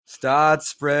Start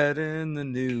spreading the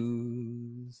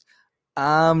news.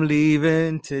 I'm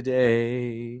leaving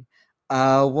today.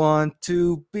 I want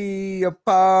to be a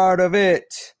part of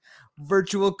it.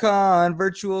 Virtual con,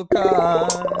 virtual con.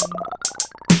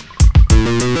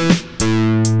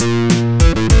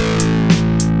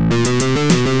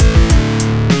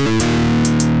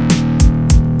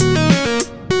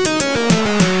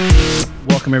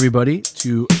 Welcome everybody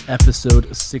to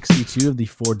episode 62 of the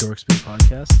Four Dorks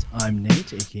podcast. I'm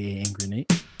Nate, aka Angry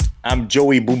Nate. I'm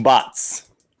Joey Boombots.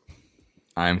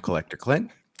 I'm Collector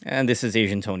Clint. And this is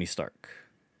Asian Tony Stark.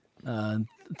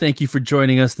 Thank you for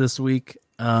joining us this week.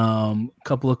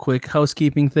 Couple of quick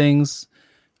housekeeping things.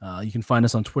 You can find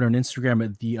us on Twitter and Instagram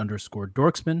at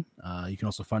 _Dorksman. You can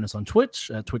also find us on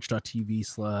Twitch at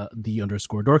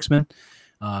twitch.tv/the_Dorksman.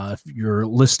 If you're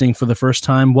listening for the first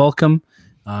time, welcome.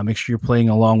 Make sure you're playing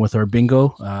along with our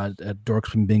bingo at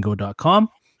dorksmanbingo.com.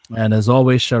 And as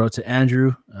always, shout out to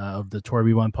Andrew of the Tor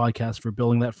Rewind podcast for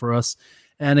building that for us.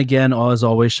 And again, as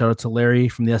always, shout out to Larry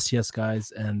from the STS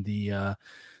guys and the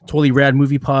Totally Rad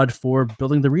Movie Pod for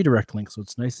building the redirect link. So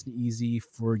it's nice and easy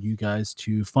for you guys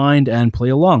to find and play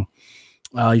along.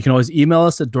 You can always email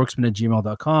us at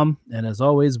dorksman@gmail.com. And as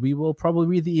always, we will probably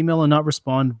read the email and not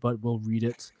respond, but we'll read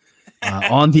it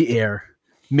on the air.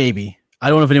 Maybe. I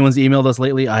don't know if anyone's emailed us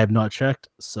lately. I have not checked.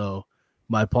 So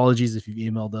my apologies if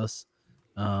you've emailed us.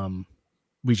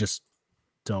 We just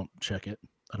don't check it.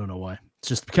 I don't know why. It's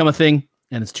just become a thing,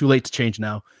 and it's too late to change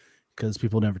now because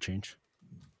people never change.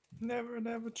 Never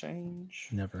change.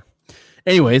 Never.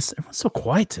 Anyways, everyone's so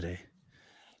quiet today.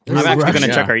 I'm actually going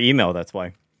to check our email. That's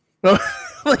why. I'm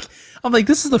like,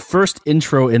 this is the first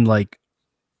intro in like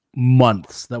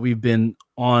months that we've been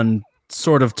on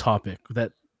sort of topic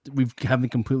that we haven't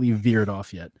completely veered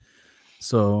off yet.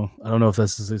 So I don't know if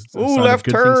this is a sign left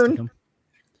of good things to turn. come.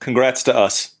 Congrats to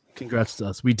us. Congrats to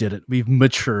us. We did it. We've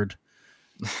matured.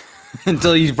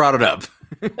 Until you brought it up.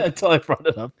 Until I brought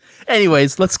it up.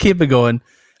 Anyways, let's keep it going.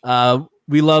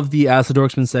 We love the Ask the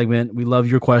Dorksman segment. We love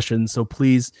your questions. So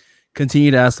please continue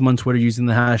to ask them on Twitter using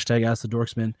the hashtag Ask the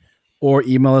Dorksman, or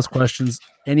email us questions.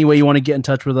 Any way you want to get in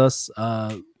touch with us,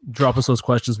 drop us those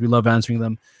questions. We love answering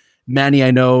them. Manny, I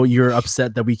know you're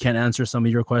upset that we can't answer some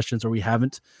of your questions, or we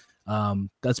haven't.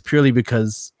 That's purely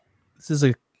because this is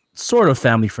a sort of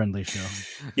family-friendly show.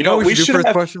 You know, we should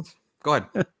have questions. Go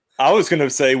ahead. I was going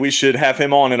to say we should have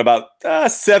him on in about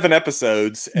 7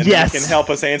 episodes, and he can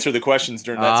help us answer the questions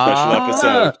during that special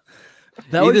episode.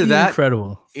 That would be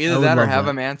incredible. Either that or have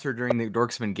him answer during the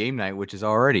Dorksman game night, which is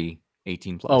already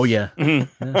 18 plus. Oh, yeah. Yeah,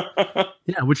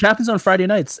 which happens on Friday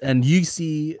nights. And you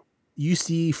see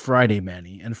Friday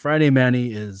Manny. And Friday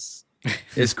Manny is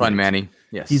fun, Manny.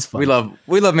 Yes. He's fun.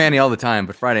 We love Manny all the time,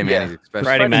 but Friday Manny especially.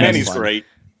 Friday Manny's great.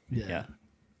 Yeah.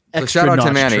 So shout out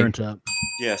to Manny.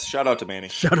 Yes, shout out to Manny.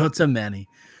 Shout out to Manny.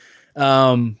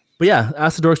 But yeah,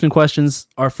 Ask the Dorksman questions.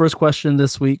 Our first question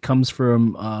this week comes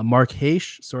from Mark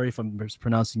Haish. Sorry if I'm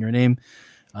mispronouncing your name.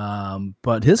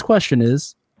 But his question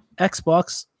is,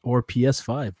 Xbox or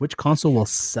PS5? Which console will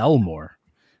sell more?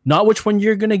 Not which one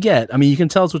you're going to get. I mean, you can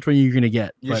tell us which one you're going to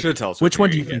get. You should tell us which one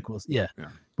do you think will... Yeah.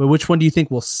 But which one do you think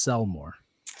will sell more?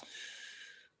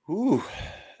 Ooh,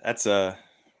 that's an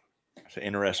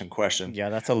interesting question. Yeah,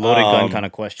 that's a loaded gun kind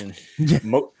of question.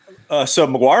 So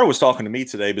McGuire was talking to me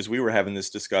today because we were having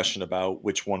this discussion about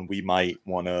which one we might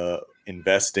want to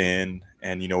invest in.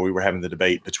 And, we were having the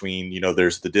debate between,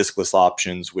 there's the discless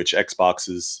options, which Xbox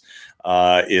is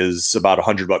about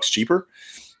 $100 cheaper.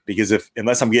 Because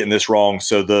unless I'm getting this wrong,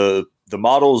 so the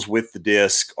models with the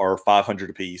disc are $500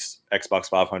 a piece, Xbox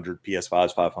 500, PS5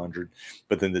 is 500,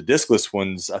 but then the discless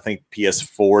ones, I think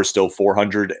PS4 is still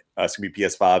 400, it's gonna be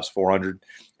PS5's 400,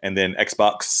 and then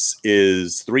Xbox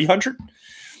is 300.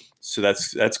 So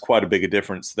that's quite a big a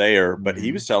difference there. But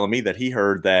he was telling me that he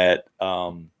heard that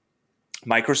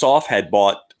Microsoft had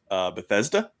bought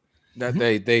Bethesda.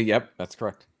 Yep, that's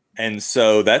correct. And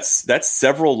so that's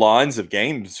several lines of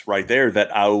games right there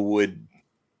that I would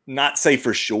not say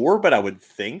for sure, but I would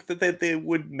think that they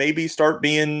would maybe start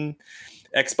being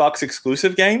Xbox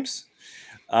exclusive games.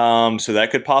 So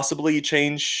that could possibly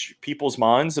change people's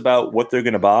minds about what they're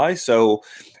going to buy. So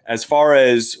as far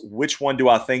as which one do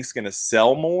I think is going to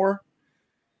sell more,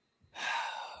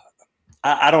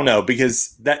 I don't know,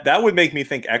 because that would make me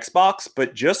think Xbox,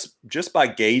 but just by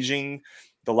gauging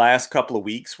the last couple of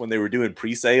weeks when they were doing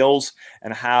pre-sales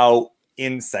and how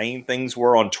insane things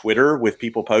were on Twitter with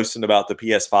people posting about the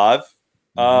PS5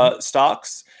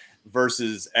 stocks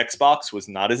versus Xbox was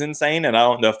not as insane. And I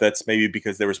don't know if that's maybe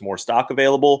because there was more stock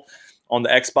available on the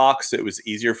Xbox, it was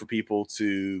easier for people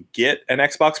to get an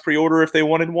Xbox pre-order if they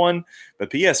wanted one.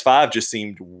 But PS5 just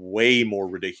seemed way more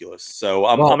ridiculous. So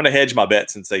I'm going to hedge my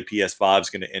bets and say PS5 is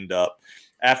going to end up,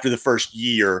 after the first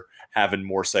year, having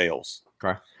more sales.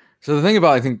 Okay. So the thing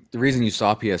about, I think the reason you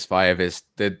saw PS5 is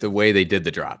the way they did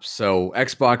the drops. So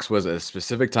Xbox was a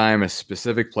specific time, a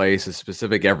specific place, a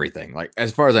specific everything. Like,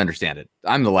 as far as I understand it,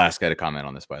 I'm the last guy to comment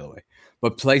on this, by the way.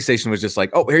 But PlayStation was just like,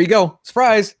 oh, here you go,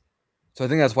 surprise. So I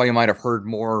think that's why you might have heard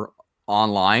more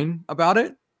online about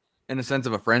it, in a sense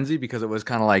of a frenzy, because it was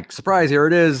kind of like, surprise, here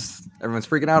it is. Everyone's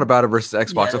freaking out about it versus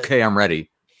Xbox. Yeah. Okay, I'm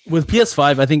ready. With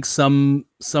PS5, I think some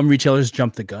retailers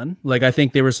jumped the gun. Like, I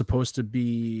think they were supposed to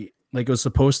be, like, it was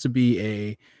supposed to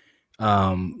be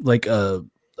like a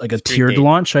tiered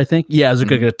launch, I think. Yeah, it was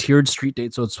like a tiered street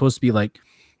date. So it's supposed to be like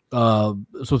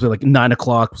supposed to be like 9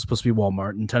 o'clock was supposed to be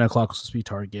Walmart, and 10 o'clock was supposed to be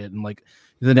Target, and like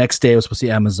the next day it was supposed to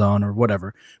be Amazon or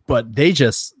whatever. But they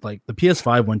just, like, the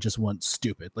PS5 one just went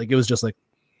stupid. Like, it was just like,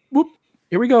 whoop,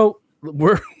 here we go.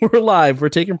 We're live. We're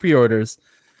taking pre-orders,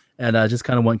 and just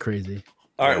kind of went crazy.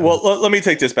 All right. Well, let me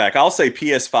take this back. I'll say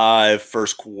PS5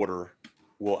 first quarter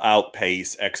will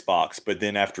outpace Xbox, but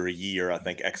then after a year, I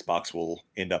think Xbox will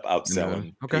end up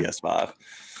outselling PS5.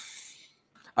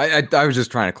 I was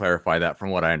just trying to clarify that from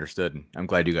what I understood. I'm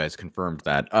glad you guys confirmed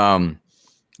that.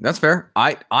 That's fair.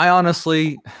 I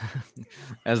honestly,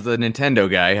 as the Nintendo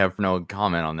guy, have no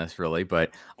comment on this really,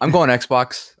 but I'm going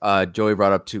Xbox. Joey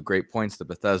brought up 2 great points. The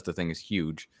Bethesda thing is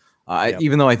huge.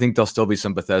 Even though I think there'll still be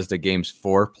some Bethesda games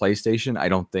for PlayStation, I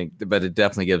don't think, but it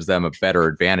definitely gives them a better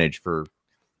advantage for,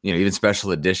 even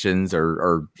special editions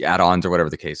or add-ons or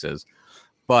whatever the case is.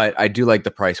 But I do like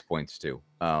the price points too.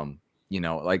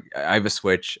 Like, I have a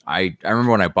Switch. I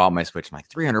remember when I bought my Switch, I'm like,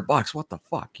 $300, what the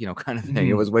fuck, kind of thing.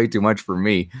 It was way too much for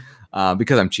me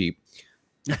because I'm cheap.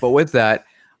 But with that,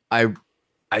 I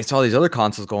saw these other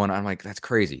consoles going on. I'm like, that's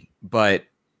crazy. But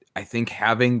I think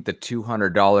having the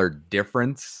 $200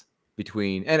 difference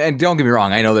between, and don't get me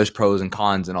wrong, I know there's pros and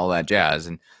cons and all that jazz.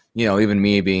 And, even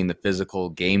me being the physical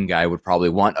game guy would probably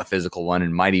want a physical one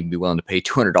and might even be willing to pay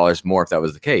 $200 more if that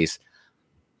was the case.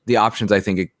 The options, I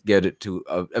think, get it to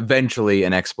eventually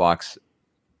an Xbox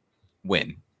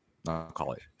win. I'll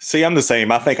call it. See, I'm the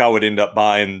same. I think I would end up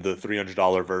buying the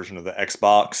 $300 version of the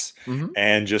Xbox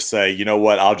and just say, you know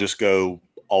what, I'll just go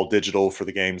all digital for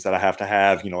the games that I have to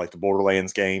have, like the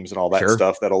Borderlands games and all that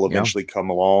stuff that'll eventually come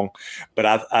along. But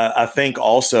I think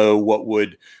also what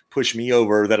would push me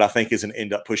over, that I think is going to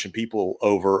end up pushing people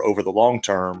over the long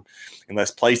term, unless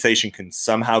PlayStation can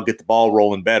somehow get the ball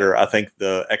rolling better, I think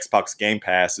the Xbox Game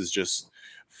Pass is just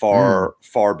far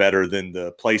better than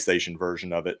the PlayStation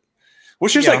version of it,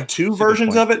 which there's like 2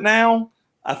 versions of it now.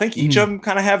 I think each of them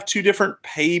kind of have 2 different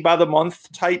pay by the month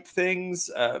type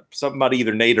things. Somebody,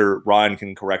 either Nate or Ryan,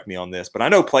 can correct me on this, but I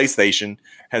know PlayStation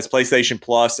has PlayStation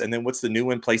Plus, and then what's the new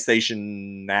one,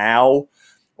 PlayStation Now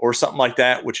or something like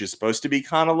that, which is supposed to be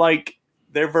kind of like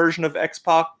their version of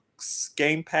Xbox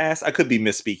Game Pass. I could be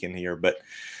misspeaking here, but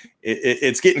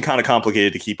it's getting kind of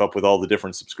complicated to keep up with all the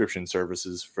different subscription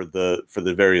services for the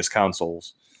various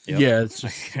consoles. Yep. Yeah, it's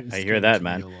I hear that,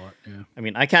 man. Yeah. I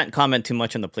mean, I can't comment too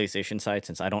much on the PlayStation side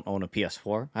since I don't own a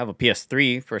PS4. I have a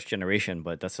PS3 first generation,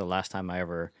 but that's the last time I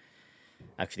ever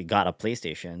actually got a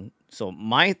PlayStation. So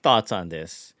my thoughts on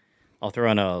this, I'll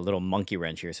throw in a little monkey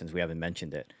wrench here since we haven't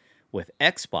mentioned it. With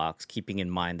Xbox, keeping in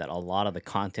mind that a lot of the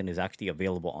content is actually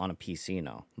available on a PC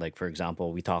now. Like, for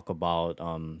example, we talk about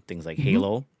things like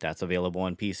Halo, that's available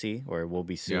on PC, or it will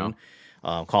be soon.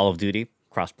 Yeah. Call of Duty,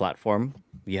 cross-platform.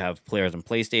 We have players on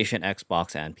PlayStation,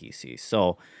 Xbox, and PC.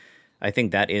 So I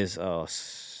think that is a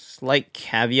slight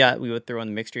caveat we would throw in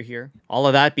the mixture here. All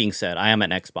of that being said, I am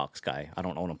an Xbox guy. I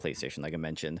don't own a PlayStation, like I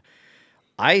mentioned.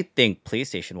 I think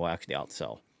PlayStation will actually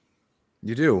outsell.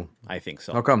 You do? I think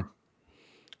so. How come?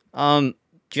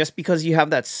 Just because you have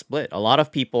that split. A lot of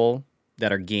people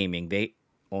that are gaming, they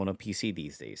own a PC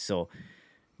these days. So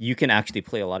you can actually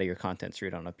play a lot of your content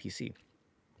straight on a PC,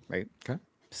 right? Okay.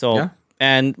 So,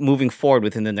 and moving forward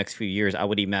within the next few years, I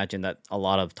would imagine that a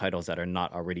lot of titles that are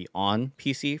not already on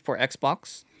PC for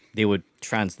Xbox, they would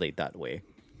translate that way.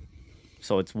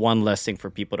 So it's one less thing for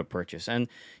people to purchase. And,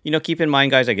 keep in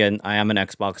mind, guys, again, I am an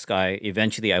Xbox guy.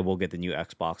 Eventually, I will get the new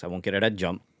Xbox. I won't get it at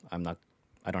jump. I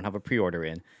don't have a pre-order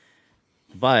in.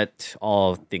 But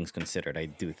all things considered, I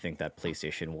do think that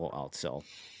PlayStation will outsell.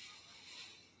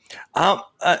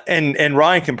 And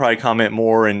Ryan can probably comment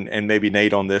more, and maybe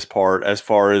Nate on this part as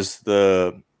far as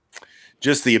the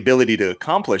ability to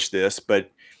accomplish this.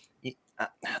 But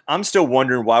I'm still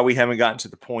wondering why we haven't gotten to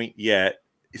the point yet,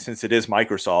 since it is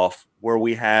Microsoft, where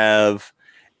we have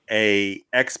a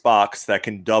Xbox that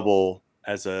can double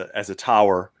as a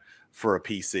tower for a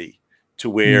PC, to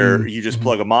where you just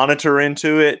plug a monitor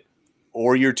into it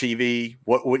or your TV,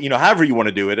 what however you want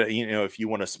to do it. If you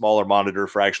want a smaller monitor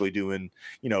for actually doing,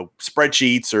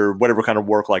 spreadsheets or whatever kind of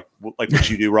work like what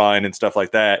you do, Ryan, and stuff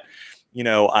like that.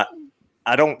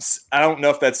 I don't know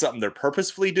if that's something they're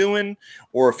purposefully doing,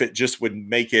 or if it just would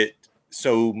make it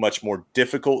so much more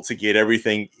difficult to get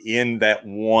everything in that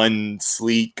one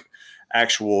sleek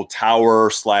actual tower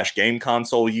 / game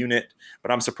console unit.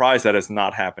 But I'm surprised that has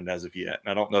not happened as of yet. And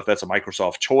I don't know if that's a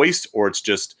Microsoft choice or it's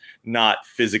just not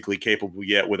physically capable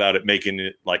yet without it making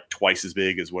it like twice as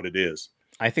big as what it is.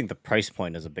 I think the price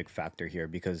point is a big factor here,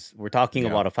 because we're talking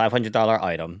about a $500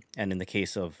 item, and in the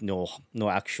case of no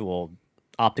actual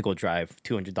optical drive,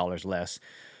 $200 less.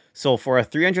 So for a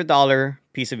 $300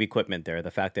 piece of equipment there,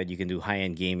 the fact that you can do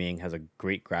high-end gaming, has a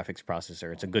great graphics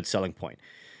processor, it's a good selling point.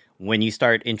 When you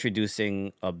start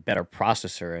introducing a better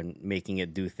processor and making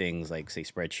it do things like, say,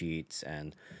 spreadsheets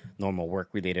and normal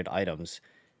work-related items,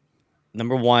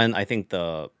 number one, I think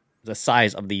the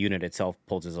size of the unit itself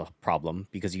poses a problem,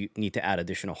 because you need to add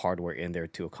additional hardware in there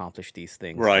to accomplish these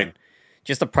things. Right. And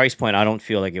just the price point, I don't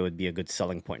feel like it would be a good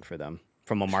selling point for them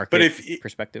from a market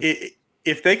perspective.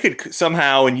 If they could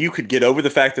somehow, and you could get over the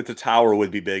fact that the tower would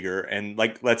be bigger, and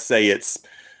let's say it's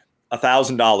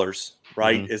 $1,000,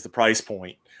 right, is the price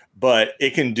point, but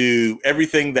it can do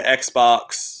everything the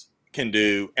Xbox can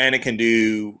do, and it can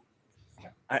do.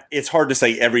 It's hard to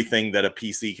say everything that a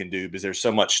PC can do, because there's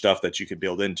so much stuff that you could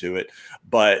build into it,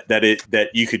 but that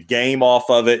you could game off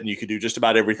of it, and you could do just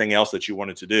about everything else that you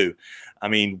wanted to do. I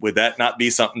mean, would that not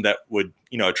be something that would,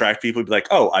 attract people to be like,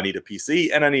 oh, I need a PC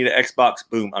and I need an Xbox.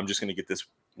 Boom. I'm just going to get this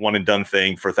one and done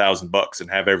thing for $1,000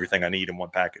 and have everything I need in one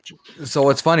package. So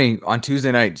it's funny, on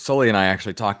Tuesday night, Sully and I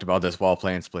actually talked about this while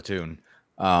playing Splatoon,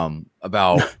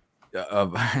 about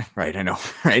right, I know,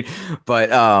 right? But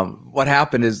what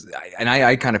happened is, and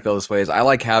I kind of feel this way, is I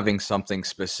like having something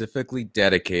specifically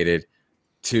dedicated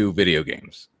to video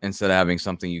games instead of having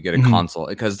something you get a console.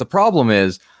 Because the problem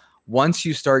is, once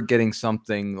you start getting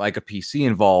something like a PC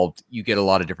involved, you get a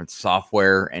lot of different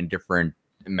software and different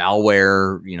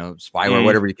malware, spyware,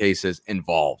 whatever the case is,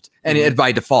 involved. And it,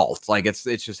 by default, like it's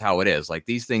just how it is. Like,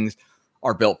 these things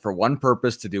are built for one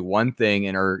purpose, to do one thing,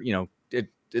 and are,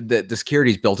 the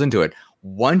security is built into it.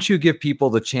 Once you give people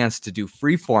the chance to do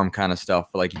freeform kind of stuff,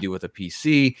 like you do with a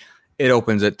PC, it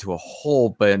opens it to a whole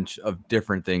bunch of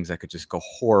different things that could just go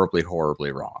horribly,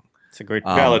 horribly wrong. It's a great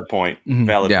valid point.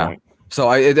 Valid point. So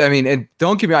I mean,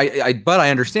 don't give me, but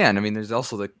I understand. I mean, there's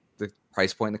also the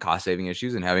price point, and the cost saving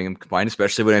issues, and having them combined,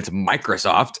 especially when it's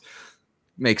Microsoft,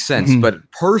 makes sense.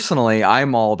 But personally,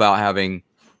 I'm all about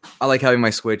I like having my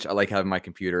Switch, I like having my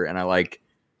computer, and I like,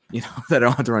 that I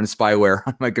don't have to run spyware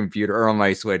on my computer or on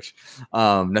my Switch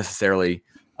necessarily.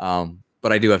 But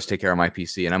I do have to take care of my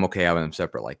PC, and I'm okay having them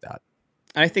separate like that.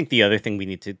 I think the other thing we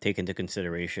need to take into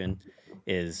consideration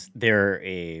is they're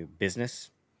a business.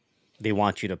 They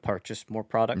want you to purchase more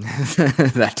product.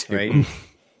 That too. Right?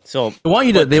 So they want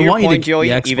you to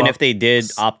Joey, even if they did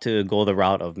opt to go the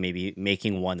route of maybe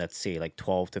making one that's, say, like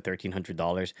 $1,200 to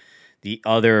 $1,300, the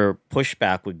other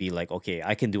pushback would be like, okay,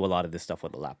 I can do a lot of this stuff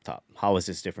with a laptop. How is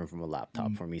this different from a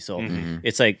laptop for me? So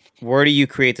it's like, where do you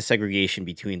create the segregation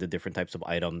between the different types of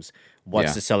items?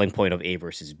 What's the selling point of A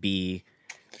versus B?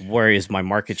 Where is my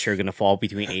market share going to fall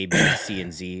between A, B, C,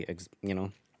 and Z?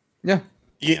 Yeah.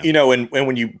 And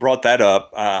when you brought that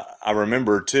up, I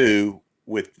remember too,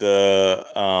 with the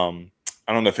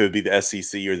I don't know if it would be the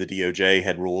SEC or the DOJ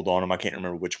had ruled on them. I can't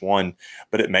remember which one,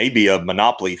 but it may be a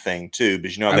monopoly thing too,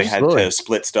 because they had to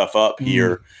split stuff up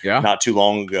here not too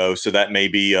long ago. So that may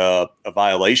be a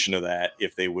violation of that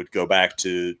if they would go back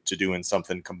to doing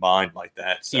something combined like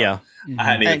that. So I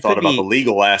hadn't even thought about the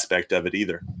legal aspect of it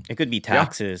either. It could be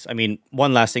taxes. I mean,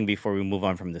 one last thing before we move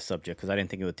on from this subject, because I didn't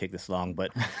think it would take this long,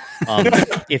 but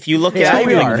if you look at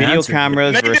video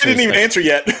cameras versus... I didn't even answer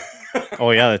yet.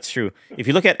 Oh yeah, that's true. If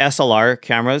you look at SLR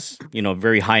cameras,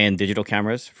 very high-end digital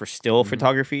cameras for still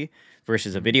photography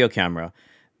versus a video camera,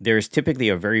 there's typically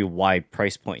a very wide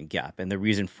price point gap. And the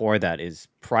reason for that is,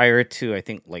 prior to, I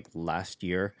think, like last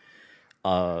year,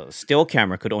 still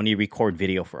camera could only record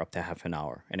video for up to half an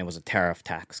hour, and it was a tariff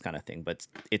tax kind of thing. But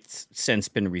it's since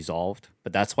been resolved.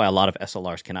 But that's why a lot of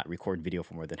SLRs cannot record video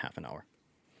for more than half an hour.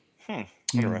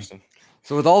 Interesting.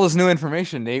 So with all this new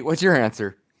information, Nate, what's your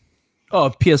answer? Oh,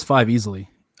 PS5 easily.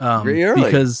 Really?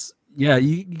 Because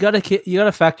you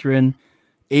gotta factor in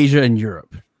Asia and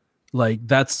Europe. Like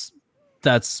that's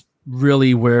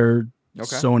really where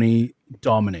Sony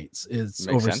dominates. Is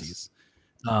Makes overseas.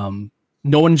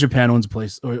 No one in Japan owns a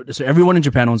PlayStation. So everyone in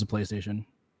Japan owns a PlayStation.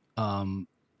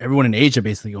 Everyone in Asia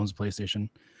basically owns a PlayStation.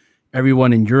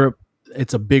 Everyone in Europe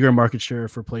it's a bigger market share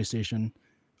for PlayStation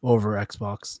over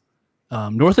Xbox.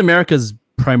 North America is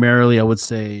primarily, I would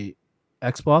say,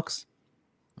 Xbox.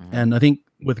 And I think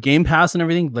with Game Pass and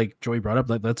everything, like Joey brought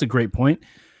up, that's a great point.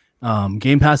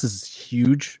 Game Pass is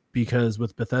huge because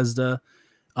with Bethesda,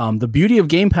 the beauty of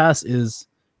Game Pass is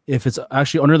if it's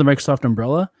actually under the Microsoft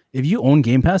umbrella, if you own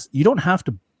Game Pass, you don't have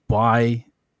to buy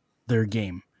their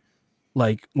game.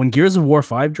 Like when Gears of War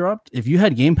 5 dropped, if you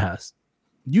had Game Pass,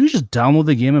 you just download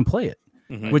the game and play it,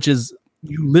 which is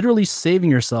you literally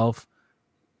saving yourself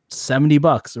 $70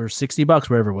 or $60,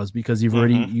 wherever it was, because you've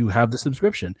already you have the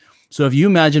subscription. So if you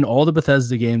imagine all the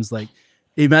Bethesda games, like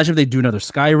imagine if they do another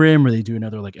Skyrim or they do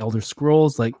another like Elder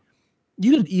Scrolls, like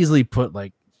you could easily put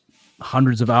like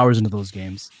hundreds of hours into those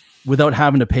games without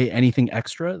having to pay anything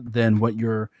extra than what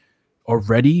you're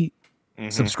already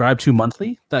subscribed to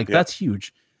monthly. Like that's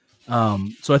huge.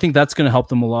 So I think that's going to help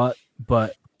them a lot.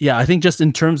 But yeah, I think just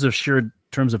in terms of sheer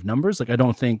terms of numbers, like I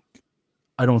don't think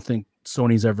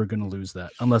Sony's ever going to lose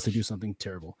that unless they do something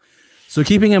terrible. So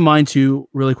keeping in mind too,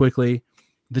 really quickly,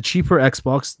 the cheaper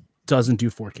Xbox doesn't do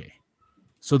 4K.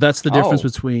 So that's the difference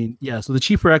between So the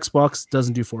cheaper Xbox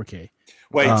doesn't do 4K.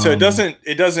 Wait, so it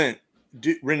doesn't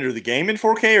render the game in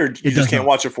 4K, or you just can't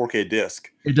watch a 4K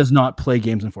disc? It does not play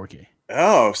games in 4K.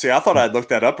 Oh, see, I thought I'd looked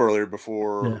that up earlier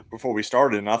before we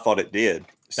started, and I thought it did.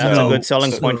 That's a good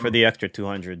selling point for the extra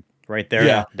 200 right there.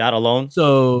 Yeah, that alone.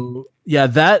 So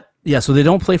so they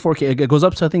don't play 4K. It goes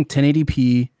up to I think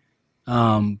 1080p,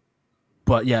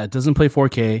 but yeah, it doesn't play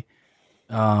 4K.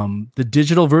 The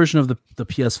digital version of the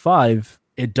PS5,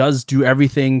 it does do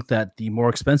everything that the more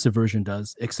expensive version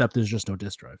does, except there's just no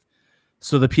disk drive.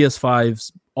 So the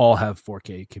PS5s all have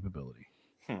 4K capability.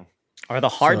 Are the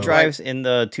hard drives in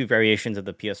the two variations of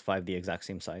the PS5 the exact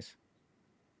same size?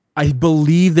 I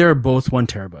believe they're both 1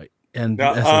 terabyte. And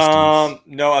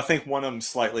no, I think one of them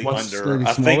slightly under.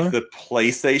 I think the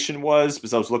PlayStation was,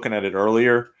 because I was looking at it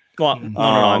earlier. Well, no,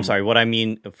 I'm sorry. What I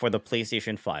mean for the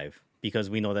PlayStation 5, because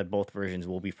we know that both versions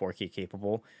will be 4K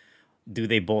capable, do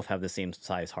they both have the same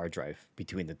size hard drive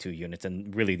between the two units?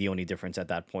 And really the only difference at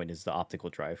that point is the optical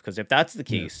drive. Because if that's the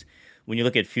case, when you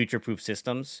look at future-proof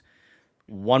systems,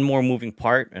 one more moving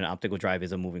part, an optical drive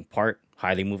is a moving part,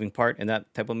 highly moving part in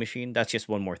that type of machine. That's just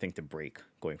one more thing to break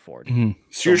going forward.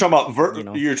 So you're talking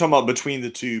about you're talking about between the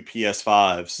two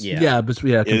PS5s.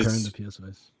 Comparing the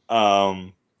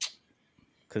PS5s.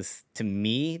 Because to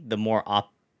me, the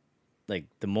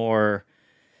more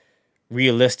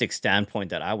realistic standpoint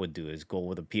that I would do is go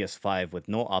with a PS5 with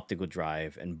no optical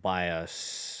drive and buy a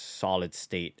solid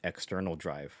state external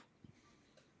drive.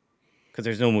 Because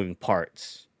there's no moving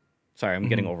parts. Sorry, I'm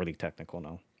getting overly technical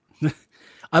now.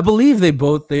 I believe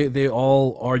they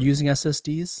all are using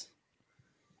SSDs,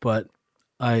 but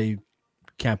I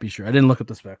can't be sure. I didn't look up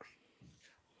the specs.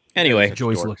 Anyway,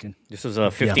 Joey's looking. This was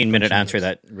a 15-minute answer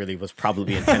that really was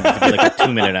probably intended to be like a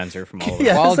 2-minute answer from all of us.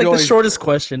 Yeah, it's like the shortest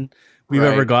question we've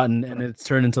ever gotten, and it's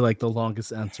turned into like the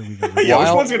longest answer we've ever gotten.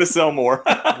 Which one's going to sell more?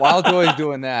 While Joey's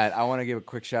doing that, I want to give a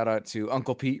quick shout out to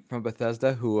Uncle Pete from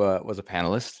Bethesda, who was a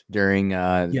panelist during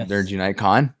their Unite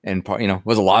Con, and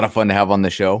was a lot of fun to have on the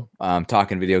show,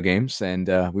 talking video games, and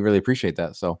we really appreciate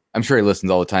that. So I'm sure he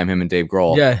listens all the time. Him and Dave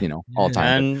Grohl, all the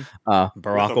time. And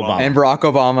Barack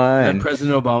Obama, and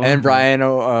President Obama, and Brian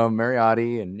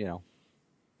Mariotti, and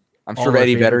I'm sure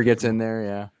Eddie Vedder gets in there.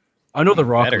 Yeah, I know the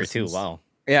Rock Vedder too. Wow.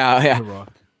 Yeah. The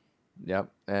Rock.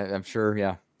 Yep. I'm sure. Yeah.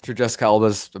 I'm sure Jessica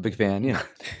Alba's a big fan.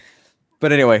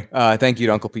 But anyway, thank you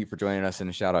to Uncle Pete for joining us, and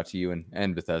a shout out to you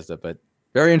and Bethesda. But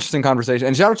very interesting conversation,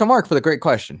 and shout out to Mark for the great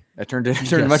question. It turned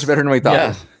much better than we thought.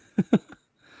 Yeah.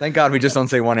 Thank God we just don't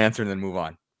say one answer and then move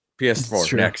on.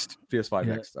 PS4 next. PS5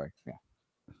 next. Sorry. Yeah.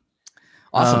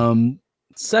 Awesome.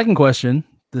 Second question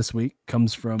this week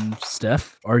comes from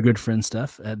Steph, our good friend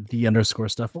Steph at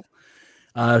 _Steffel.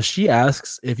 She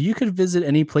asks, if you could visit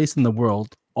any place in the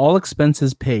world, all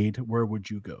expenses paid, where would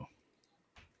you go?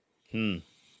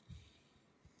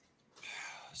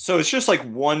 So it's just like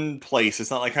one place. It's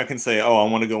not like I can say, I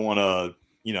want to go on a,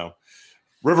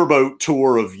 riverboat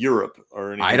tour of Europe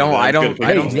or anything.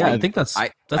 I think that's I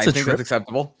a think trip. That's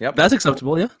acceptable. Yep. That's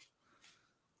acceptable. Yeah.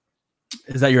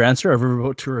 Is that your answer? A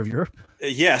riverboat tour of Europe?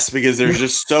 Yes, because there's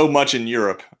just so much in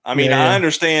Europe. I mean, I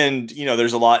understand,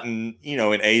 there's a lot in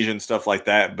Asia and stuff like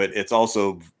that, but it's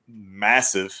also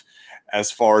massive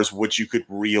as far as what you could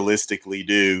realistically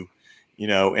do, in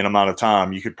amount of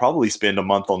time. You could probably spend a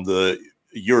month on the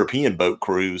European boat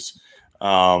cruise.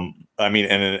 And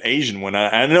an Asian one,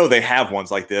 I know they have ones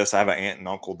like this. I have an aunt and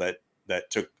uncle that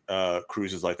took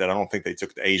cruises like that. I don't think they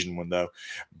took the Asian one though,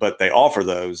 but they offer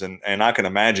those. And I can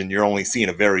imagine you're only seeing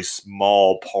a very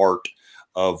small part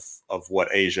of what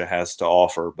Asia has to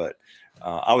offer. But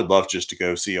I would love just to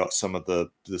go see some of the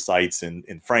sites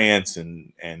in France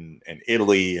and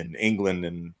Italy and England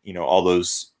and all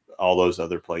those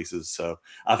other places. So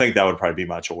I think that would probably be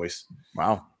my choice.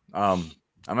 Wow. I'm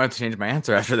gonna have to change my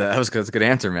answer after that. That's a good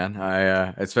answer, man. I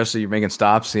especially making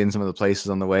stops, seeing some of the places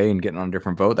on the way, and getting on a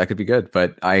different boat. That could be good.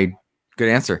 But good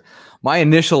answer. My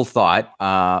initial thought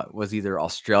was either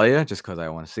Australia, just because I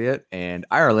want to see it, and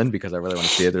Ireland because I really want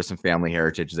to see it. There's some family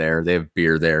heritage there. They have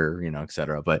beer there,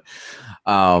 etc. But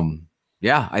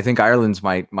yeah, I think Ireland's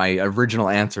my original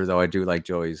answer, though I do like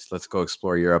Joey's. Let's go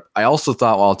explore Europe. I also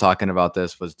thought while talking about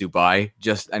this was Dubai.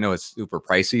 I know it's super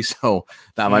pricey, so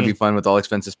that might be fun with all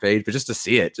expenses paid. But just to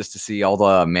see it, just to see all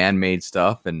the man-made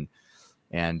stuff and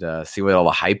see what all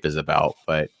the hype is about.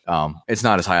 But it's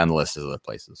not as high on the list as other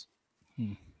places.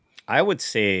 I would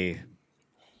say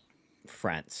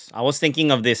France. I was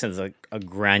thinking of this as a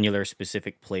granular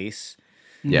specific place.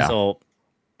 Yeah. So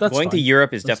That's going to fine.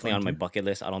 Europe is That's definitely fine on my too. bucket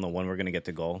list. I don't know when we're going to get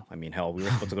to go. I mean, hell, we were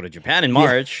supposed to go to Japan in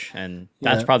March, and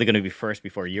that's Yeah. probably going to be first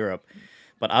before Europe.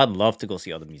 But I'd love to go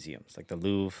see other museums, like the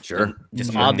Louvre. Sure. And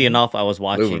just Sure. oddly enough, I was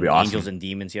Louvre would watching be awesome. Angels and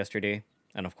Demons yesterday.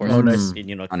 And of course, Oh, nice.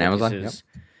 On Amazon?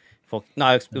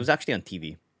 No, it was actually on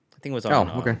TV. I think it was on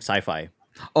okay. Sci-Fi.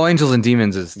 Oh, Angels and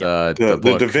Demons is the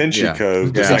book. Da Vinci Yeah.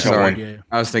 Code. The Yeah, second sorry. one. Yeah.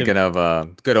 I was thinking of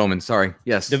Good Omens. Sorry.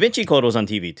 Yes. Da Vinci Code was on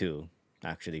TV too.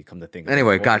 Actually, come to think of it.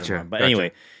 Anyway, Both of them gotcha, are. But gotcha.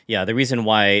 anyway, yeah, the reason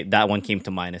why that one came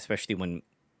to mind, especially when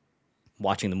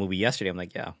watching the movie yesterday, I'm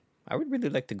like, yeah, I would really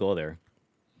like to go there.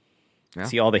 Yeah.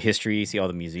 See all the history, see all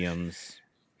the museums.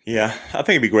 Yeah, I think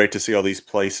it'd be great to see all these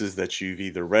places that you've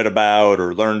either read about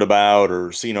or learned about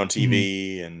or seen on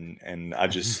TV, and I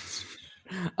just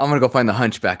I'm gonna go find the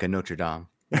Hunchback of Notre Dame.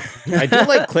 I do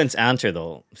like Clint's answer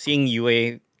though. Seeing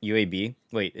UAB.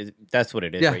 Wait, that's what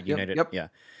it is, Yeah, right? yep, United. yep. Yeah.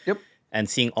 Yep. And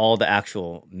seeing all the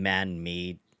actual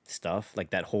man-made stuff, like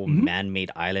that whole man-made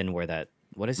island where that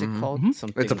what is it called?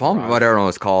 Something. It's a palm. I don't know what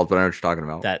it's called, but I know what you're talking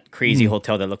about. That crazy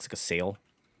hotel that looks like a sail.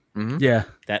 Yeah.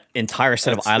 That entire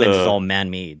set That's of islands is the- all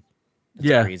man-made. That's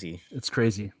Yeah. crazy. It's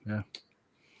crazy. Yeah.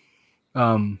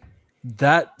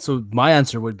 So my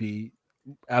answer would be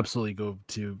absolutely go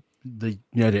to the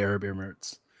United Arab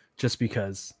Emirates, just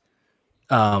because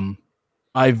one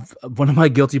of my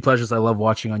guilty pleasures I love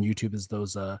watching on YouTube is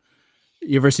those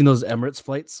you ever seen those Emirates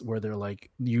flights where they're like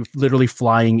you literally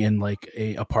flying in like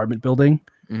a apartment building,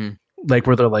 like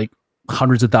where they're like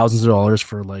hundreds of thousands of dollars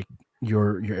for like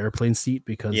your airplane seat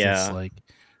because Yeah. it's like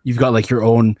you've got like your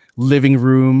own living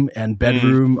room and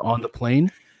bedroom on the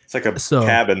plane. it's like a So-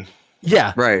 cabin.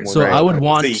 Yeah. Right. So right. I would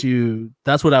want See. to.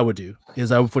 That's what I would do.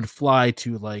 Is I would fly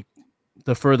to like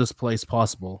the furthest place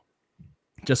possible,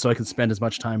 just so I could spend as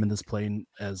much time in this plane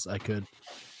as I could,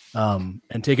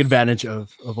 and take advantage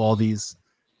of all these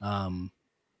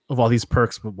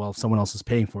perks, but while someone else is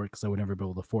paying for it, because I would never be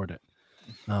able to afford it.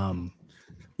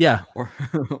 Yeah.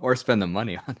 or spend the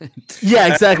money on it. Yeah.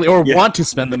 Exactly. Or Yeah. want to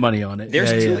spend the money on it.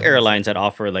 There's Yeah, two yeah. airlines that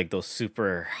offer like those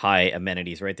super high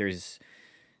amenities, right? There's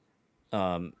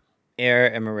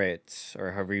Air Emirates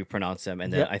or however you pronounce them,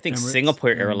 and then Yep, I think Emirates Singapore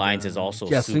and, Airlines is also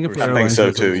yeah, super Singapore I think Airlines so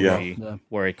is too, also- yeah. yeah.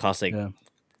 where it costs like Yeah. a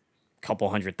couple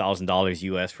 $100,000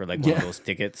 US for like one of Yeah. those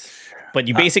tickets. But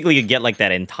you basically get like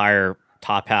that entire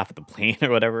top half of the plane or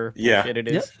whatever Yeah. bullshit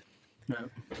it Yep. is.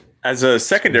 As a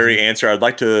secondary answer, I'd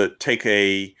like to take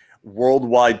a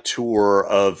worldwide tour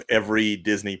of every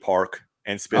Disney park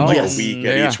and spend Oh, like yes. a week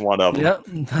Yeah, at yeah. each one of them. Yeah,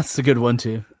 that's a good one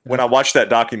too. When I watched that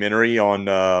documentary on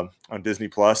Disney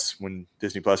Plus, when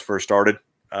Disney Plus first started,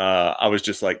 I was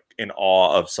just like in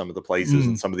awe of some of the places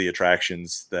and some of the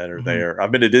attractions that are there.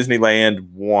 I've been to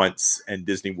Disneyland once and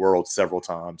Disney World several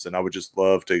times, and I would just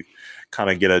love to kind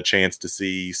of get a chance to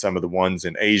see some of the ones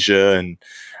in Asia and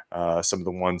some of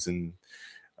the ones in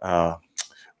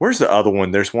where's the other one?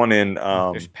 There's one in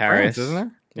There's Paris, France, isn't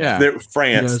there? Yeah. France. there's one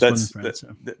in That's France,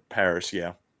 yeah. Paris.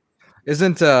 Yeah.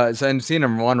 Isn't so and seeing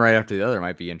them one right after the other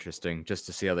might be interesting just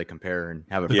to see how they compare and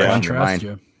have it Yeah. fresh in your mind.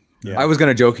 Contrast, Yeah. I was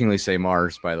gonna jokingly say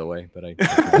Mars, by the way, but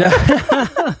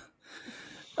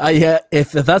I yeah,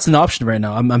 if that's an option right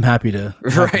now, I'm happy to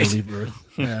Right. leave Earth.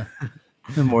 Yeah,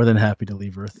 I'm more than happy to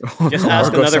leave Earth. Just Or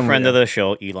ask go another somewhere friend of else. the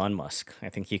show, Elon Musk. I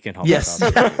think he can help Yes,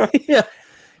 us out. yeah,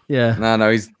 yeah.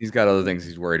 No, he's got other things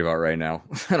he's worried about right now.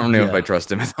 I don't know if Yeah. I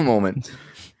trust him at the moment.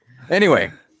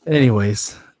 Anyway,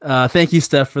 Anyways, thank you,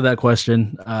 Steph, for that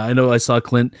question. I know I saw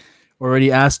Clint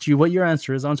already asked you what your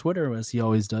answer is on Twitter, as he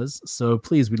always does. So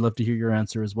please, we'd love to hear your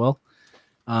answer as well.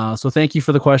 So thank you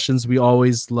for the questions. We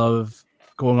always love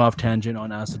going off tangent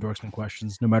on Ask the Dorksman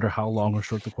questions, no matter how long or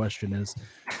short the question is.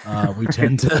 We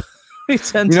tend to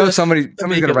somebody's gonna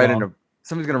make it write long. in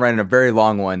somebody's going to write in a very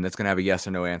long one that's going to have a yes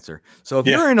or no answer. So if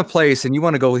Yeah. you're in a place and you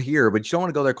want to go here, but you don't want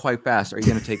to go there quite fast, are you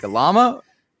going to take a llama?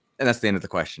 And that's the end of the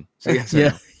question. So yes or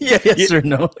no. Yes or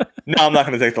no. No, I'm not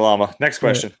going to take the llama. Next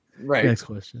question. Right. Next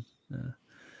question.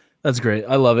 That's great.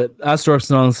 I love it. Ask Dorks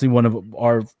is honestly one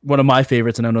of my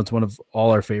favorites, and I know it's one of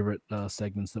all our favorite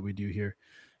segments that we do here.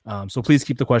 So please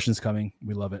keep the questions coming.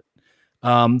 We love it.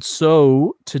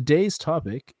 So today's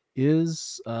topic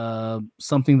is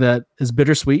something that is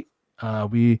bittersweet.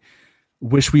 We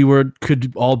wish we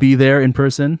could all be there in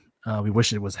person. We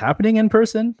wish it was happening in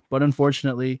person, but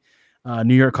unfortunately,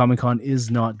 New York Comic Con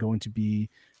is not going to be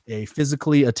a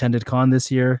physically attended con this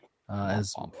year,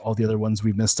 as all the other ones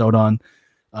we missed out on.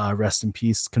 Rest in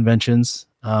peace conventions.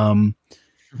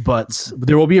 But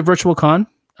there will be a virtual con.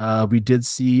 We did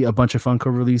see a bunch of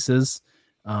Funko releases.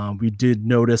 We did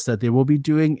notice that they will be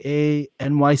doing a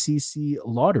NYCC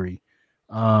lottery.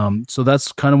 So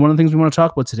that's kind of one of the things we want to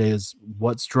talk about today is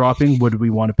what's dropping, what do we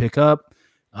want to pick up,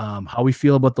 how we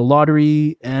feel about the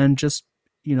lottery, and just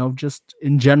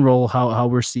in general, how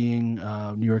we're seeing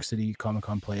New York City Comic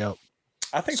Con play out.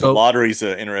 I think the lottery's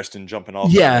an interesting jumping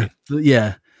off. Yeah. Do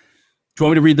you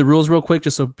want me to read the rules real quick,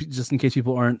 just in case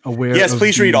people aren't aware? Yes,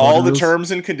 please read all the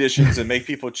terms and conditions and make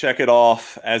people check it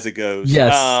off as it goes.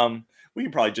 Yes. We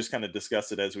can probably just kind of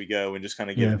discuss it as we go and just kind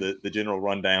of give the general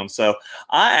rundown. So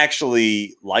I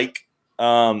actually like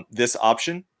this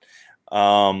option.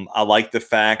 I like the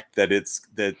fact that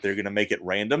that they're going to make it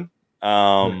random.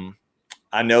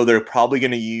 I know they're probably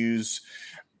going to use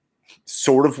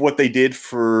sort of what they did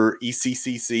for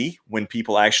ECCC when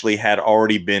people actually had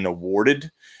already been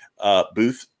awarded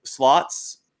booth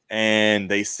slots, and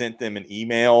they sent them an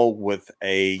email with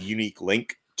a unique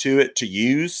link to it to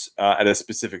use at a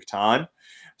specific time.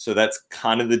 So that's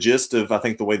kind of the gist of, I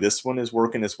think, the way this one is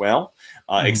working as well,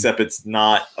 except it's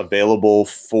not available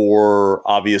for,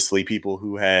 obviously, people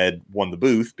who had won the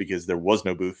booth because there was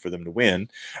no booth for them to win.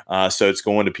 So it's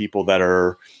going to people that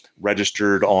are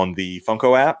registered on the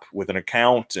Funko app with an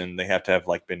account, and they have to have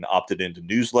been opted into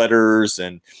newsletters.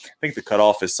 And I think the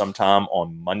cutoff is sometime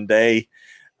on Monday,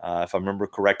 if I remember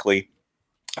correctly,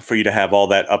 for you to have all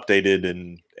that updated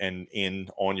and in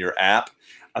on your app.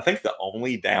 I think the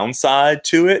only downside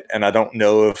to it, and I don't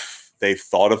know if they've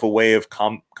thought of a way of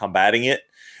combating it,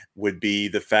 would be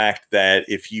the fact that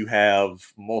if you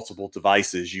have multiple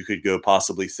devices, you could go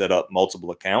possibly set up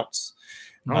multiple accounts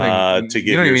to get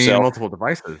you don't even yourself need multiple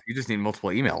devices. You just need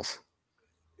multiple emails.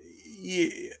 Yeah,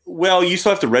 well, you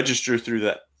still have to register through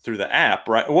the app,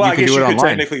 right? Well, I guess you could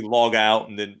technically log out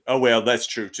and then. Oh well, that's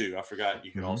true too. I forgot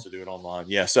you can also do it online.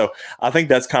 Yeah, so I think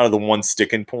that's kind of the one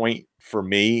sticking point for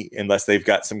me, unless they've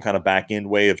got some kind of back end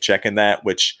way of checking that,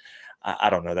 which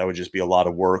I don't know. That would just be a lot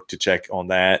of work to check on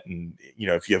that. And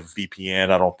if you have a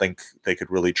VPN, I don't think they could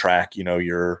really track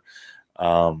your.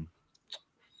 Come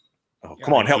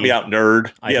on, help me out,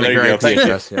 nerd. Yeah, there you go. Thank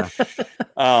you.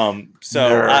 So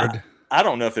nerd. I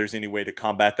don't know if there's any way to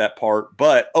combat that part,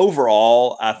 but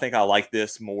overall, I think I like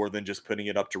this more than just putting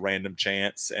it up to random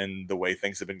chance and the way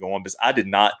things have been going, because I did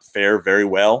not fare very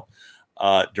well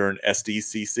during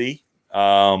SDCC.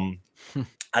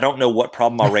 I don't know what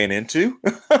problem I ran into,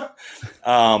 but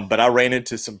I ran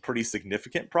into some pretty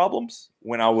significant problems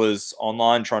when I was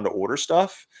online trying to order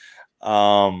stuff.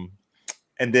 And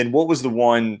then what was the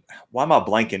one? Why am I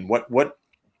blanking? What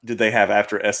did they have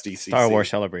after SDCC?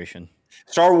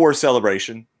 Star Wars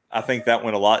Celebration. I think that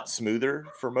went a lot smoother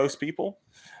for most people.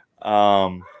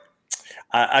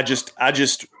 I just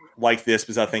like this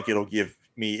because I think it'll give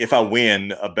me, if I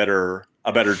win, a better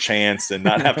chance and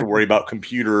not have to worry about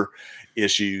computer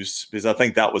issues, because I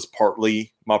think that was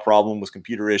partly my problem, was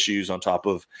computer issues on top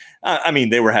of,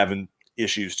 they were having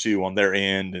issues too on their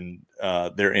end, and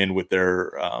their end with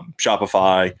their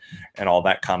Shopify and all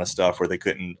that kind of stuff, where they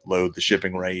couldn't load the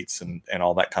shipping rates and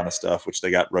all that kind of stuff, which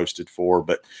they got roasted for.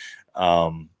 But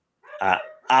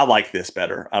I like this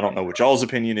better. I don't know what y'all's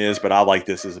opinion is, but I like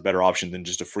this as a better option than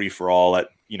just a free for all at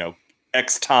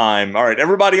X time. All right,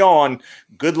 everybody on.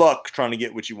 Good luck trying to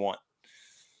get what you want.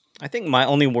 I think my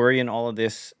only worry in all of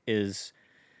this is,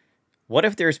 what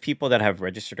if there's people that have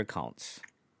registered accounts,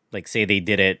 like say they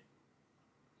did it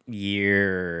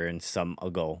year and some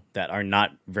ago, that are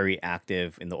not very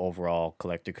active in the overall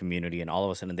collector community, and all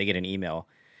of a sudden they get an email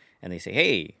and they say,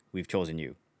 hey, we've chosen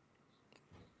you.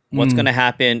 What's going to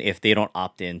happen if they don't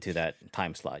opt into that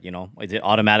time slot? Is it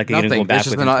automatically going to go back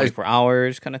within 24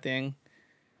 hours kind of thing?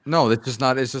 No, it's just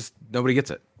not. It's just nobody gets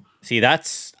it. See, I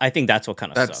think that's what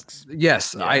kind of sucks.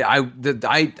 Yes, yeah.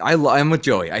 I'm with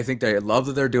Joey. I think I love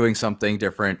that they're doing something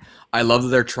different. I love that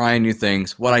they're trying new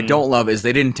things. What I don't love is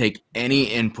they didn't take any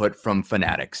input from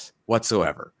fanatics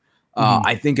whatsoever.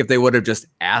 I think if they would have just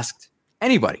asked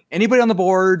anybody on the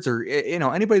boards or,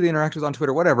 anybody that interacts with on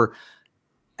Twitter, whatever,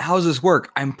 how does this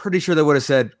work? I'm pretty sure they would have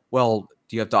said, well,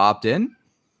 do you have to opt in?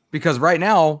 Because right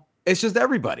now it's just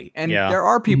everybody. And there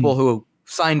are people who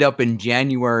signed up in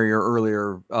January or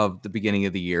earlier of the beginning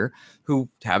of the year who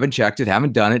haven't checked it,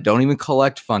 haven't done it, don't even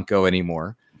collect Funko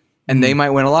anymore. And they might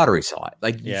win a lottery slot.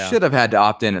 Like you should have had to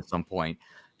opt in at some point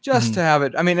just to have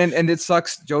it. I mean, and it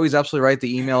sucks. Joey's absolutely right.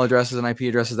 The email addresses and IP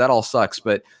addresses, that all sucks.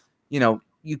 But,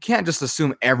 you can't just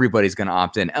assume everybody's going to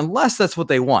opt in unless that's what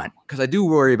they want. Because I do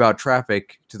worry about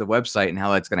traffic to the website and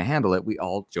how that's going to handle it.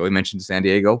 Joey mentioned San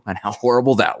Diego and how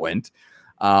horrible that went.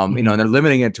 And they're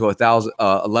limiting it to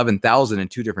 11,000 in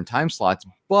 2 different time slots.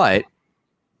 But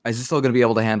is it still going to be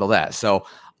able to handle that? So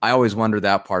I always wonder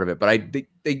that part of it. But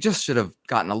they just should have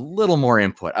gotten a little more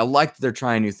input. I like that they're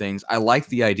trying new things. I like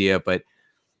the idea, but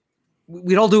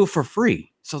we'd all do it for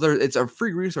free. So it's a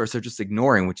free resource they're just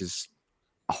ignoring, which is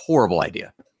a horrible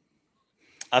idea.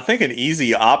 I think an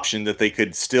easy option that they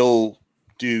could still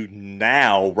do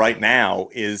right now,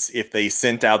 is if they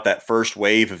sent out that first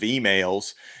wave of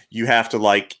emails, you have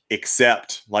to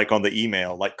accept on the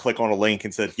email, click on a link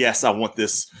and said, yes, I want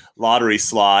this lottery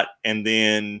slot. And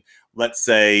then let's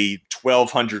say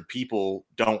 1,200 people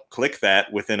don't click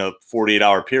that within a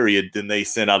 48-hour period, then they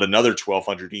send out another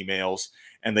 1,200 emails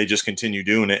and they just continue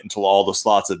doing it until all the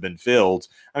slots have been filled.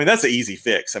 I mean, that's an easy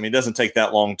fix. I mean, it doesn't take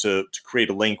that long to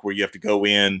create a link where you have to go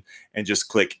in and just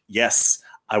click, yes,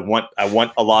 I want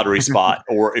a lottery spot.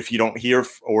 Or if you don't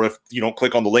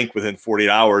click on the link within 48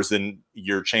 hours, then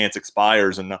your chance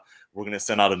expires and we're going to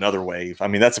send out another wave. I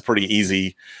mean, that's a pretty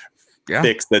easy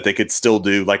fix that they could still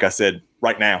do, like I said,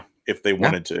 right now, if they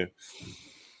wanted to.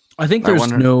 I think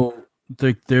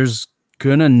there's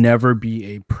gonna never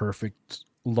be a perfect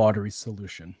lottery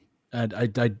solution.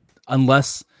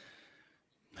 Unless.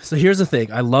 So here's the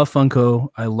thing. I love Funko.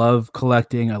 I love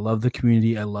collecting. I love the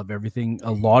community. I love everything.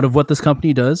 A lot of what this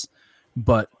company does.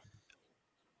 But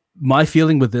my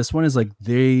feeling with this one is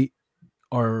they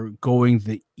are going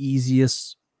the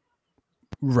easiest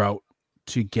route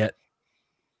to get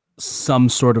some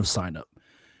sort of sign up,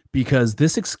 because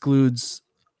this excludes,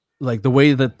 the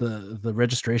way that the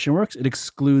registration works, it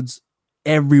excludes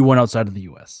everyone outside of the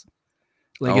US.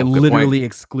 It literally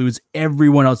excludes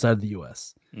everyone outside of the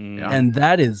US. And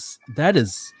that is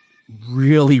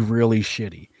really, really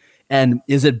shitty. And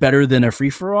is it better than a free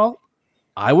for all?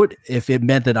 I would, if it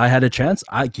meant that I had a chance,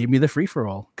 give me the free for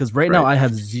all, because right now I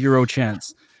have zero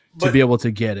chance to be able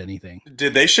to get anything.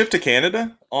 Did they ship to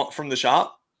Canada from the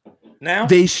shop? Now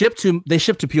they ship to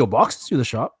PO boxes through the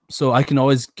shop, so I can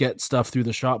always get stuff through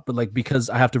the shop. But because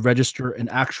I have to register an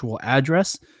actual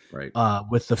address,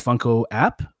 with the Funko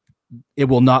app, it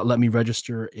will not let me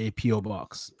register a PO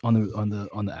box on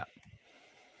the app.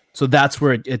 So that's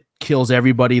where it kills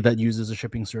everybody that uses a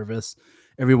shipping service,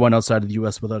 everyone outside of the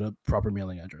US without a proper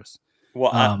mailing address.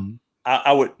 Well,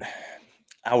 I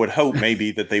would hope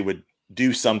maybe that they would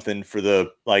do something for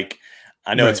the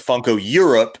I know it's Funko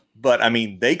Europe, but I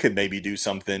mean they could maybe do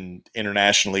something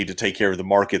internationally to take care of the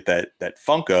market that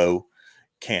Funko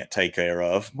can't take care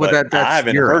of. But I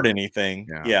haven't heard anything.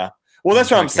 Yeah. Well,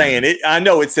 that's what I'm saying. I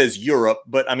know it says Europe,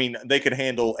 but I mean they could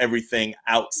handle everything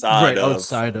outside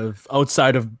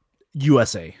of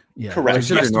USA. Yeah, correct.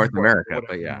 Just North America,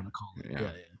 but yeah.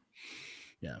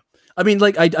 I mean,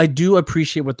 I do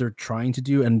appreciate what they're trying to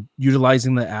do and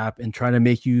utilizing the app and trying to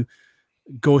make you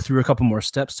go through a couple more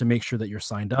steps to make sure that you're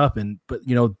signed up. But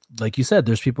like you said,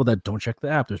 there's people that don't check the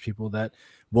app. There's people that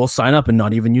will sign up and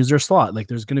not even use their slot.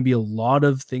 There's going to be a lot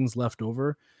of things left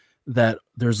over, that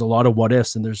there's a lot of what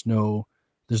ifs, and there's no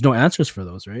answers for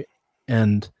those, right?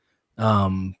 And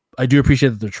I do appreciate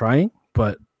that they're trying,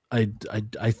 but I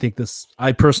think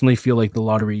I personally feel like the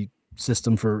lottery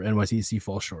system for NYCC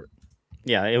falls short.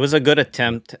 Yeah, it was a good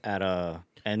attempt at a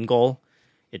end goal.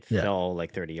 It fell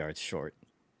 30 yards short.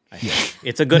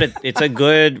 It's a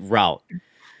good route.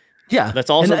 Yeah. Let's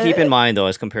also keep in mind though,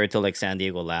 as compared to San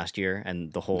Diego last year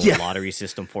and the whole lottery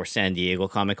system for San Diego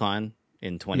Comic-Con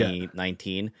in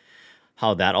 2019,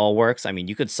 how that all works. I mean,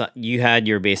 you had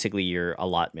your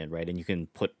allotment, right? And you can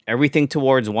put everything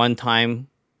towards one time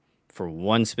for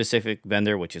one specific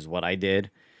vendor, which is what I did,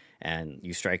 and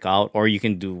you strike out, or you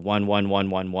can do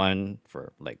 1-1-1-1-1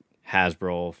 for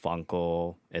Hasbro,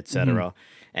 Funko, etc.,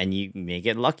 and you may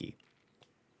get lucky.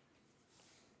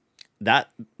 That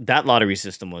lottery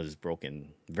system was broken,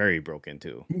 very broken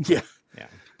too. Yeah.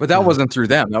 But that wasn't through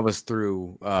them. That was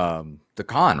through the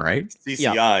con, right?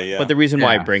 CCI, yeah. But the reason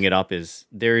why I bring it up is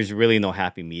there is really no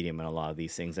happy medium in a lot of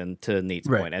these things. And to Nate's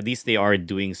point, at least they are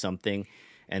doing something,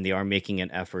 and they are making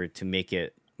an effort to make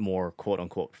it more quote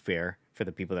unquote fair for for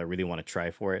the people that really want to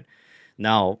try for it.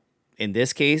 Now, in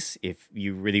this case, if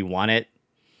you really want it,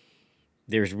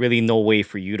 there's really no way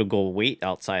for you to go wait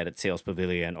outside at Sales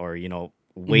Pavilion or,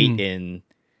 wait in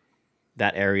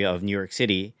that area of New York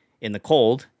City in the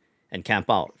cold and camp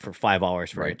out for 5 hours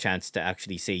for a chance to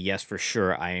actually say, yes, for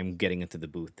sure, I am getting into the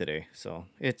booth today. So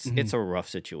it's a rough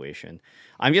situation.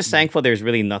 I'm just thankful there's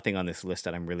really nothing on this list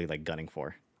that I'm really like gunning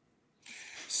for.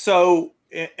 So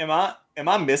am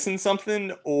I missing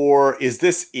something, or is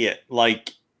this it?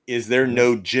 Like, is there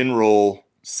no general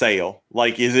sale?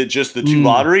 Like, is it just the two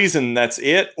lotteries and that's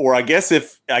it? Or I guess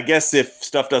if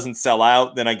stuff doesn't sell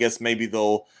out, then I guess maybe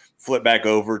they'll flip back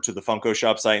over to the Funko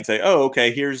Shop site and say, oh,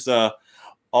 okay, here's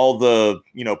all the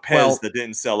Pez that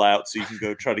didn't sell out, so you can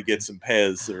go try to get some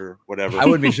Pez or whatever. I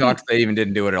would be shocked if they even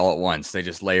didn't do it all at once. They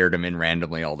just layered them in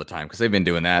randomly all the time, because they've been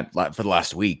doing that for the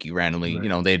last week. You randomly,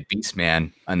 they had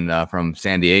Beastman and from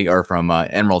San Diego or from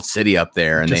Emerald City up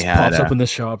there, and just they had pops up in the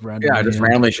shop randomly. Yeah, just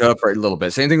randomly show up for a little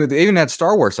bit. Same thing with they even had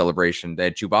Star Wars Celebration. They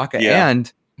had Chewbacca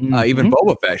and even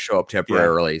Boba Fett show up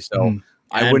temporarily. So.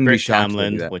 I wouldn't Brick be shocked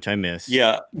Tamland, which I missed.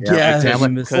 Yeah,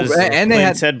 and they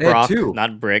had said Brock,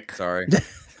 not Brick. Sorry.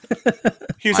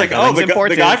 He was like, "Oh,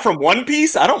 the guy from One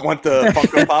Piece. I don't want the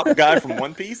Funko Pop guy from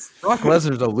One Piece." Brock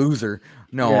Lesnar's a loser.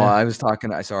 No, I was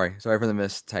talking. Sorry for the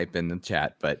mistype in the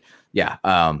chat, but yeah,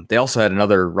 they also had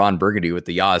another Ron Burgundy with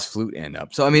the Yaz flute end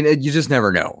up. So I mean, you just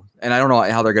never know, and I don't know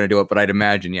how they're going to do it, but I'd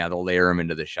imagine they'll layer them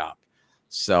into the shop.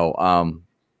 So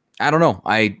I don't know.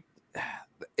 I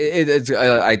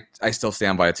still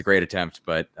stand by it's a great attempt,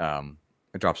 but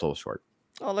it drops a little short.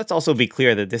 Well, let's also be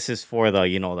clear that this is for the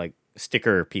like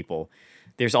sticker people.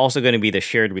 There's also going to be the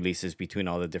shared releases between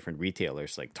all the different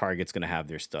retailers. Like Target's going to have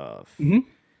their stuff. We're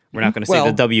not going to say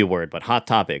the W word, but Hot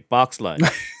Topic, Box Lunch.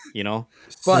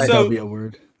 But that'll be a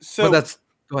word. So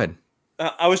go ahead.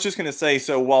 I was just going to say,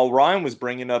 so while Ryan was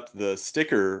bringing up the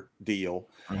sticker deal,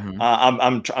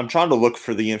 I'm trying to look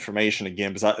for the information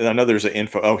again, because I know there's an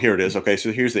info. Oh, here it is. Okay,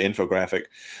 so here's the infographic.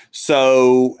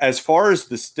 So as far as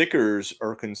the stickers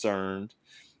are concerned,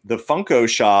 the Funko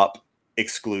Shop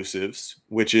exclusives,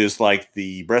 which is like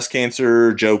the breast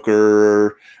cancer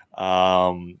Joker.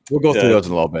 We'll go through those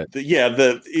in a little bit.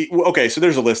 Okay, so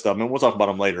there's a list of them, and we'll talk about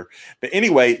them later. But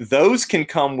anyway, those can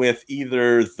come with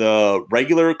either the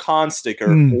regular con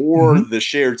sticker or the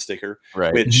shared sticker.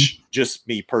 Right. Which, just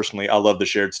me personally, I love the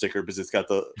shared sticker because it's got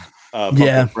the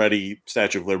Funko Freddy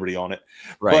Statue of Liberty on it.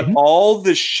 Right. But all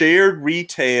the shared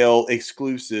retail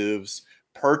exclusives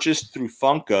purchased through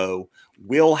Funko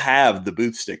will have the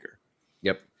booth sticker.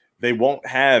 Yep. They won't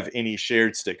have any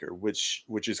shared sticker, which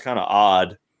is kind of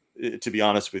odd, to be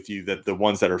honest with you, that the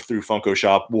ones that are through Funko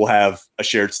Shop will have a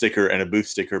shared sticker and a booth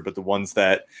sticker, but the ones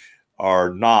that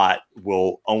are not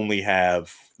will only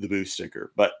have the booth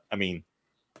sticker. But I mean,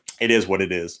 it is what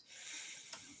it is.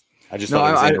 I just thought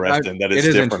it was interesting that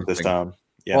it's different this time.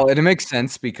 Yeah. Well, it makes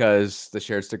sense because the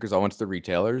shared stickers all went to the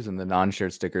retailers and the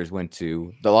non-shared stickers went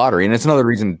to the lottery. And it's another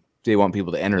reason they want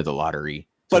people to enter the lottery.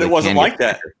 But it wasn't like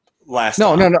that last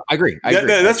time. No, I agree.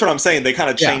 That's what I'm saying. They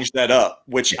kind of changed that up,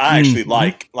 which I actually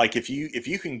like. Like if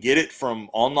you can get it from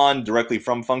online directly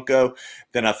from Funko,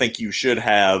 then I think you should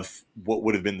have what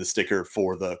would have been the sticker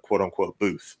for the quote unquote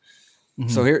booth.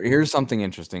 So here's something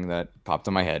interesting that popped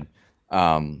in my head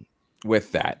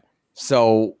with that.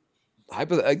 So I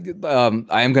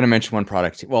am going to mention one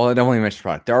product. Well, I don't want to mention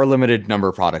product. There are a limited number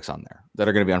of products on there that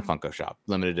are going to be on Funko Shop,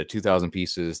 limited to 2,000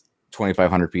 pieces,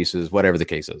 2,500 pieces, whatever the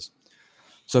case is.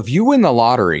 So if you win the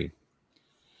lottery,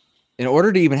 in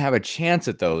order to even have a chance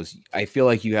at those, I feel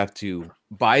like you have to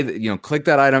buy click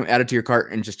that item, add it to your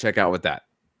cart, and just check out with that.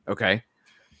 Okay.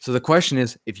 So the question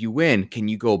is, if you win, can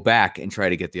you go back and try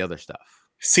to get the other stuff?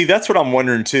 See, that's what I'm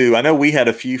wondering too. I know we had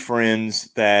a few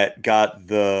friends that got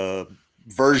the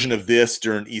version of this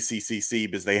during ECCC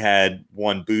because they had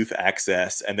one booth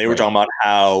access, and they were talking about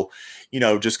how,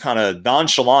 just kind of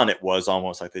nonchalant it was,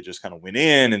 almost like they just kind of went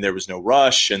in and there was no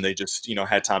rush and they just,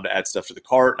 had time to add stuff to the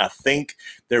cart. And I think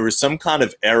there was some kind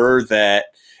of error that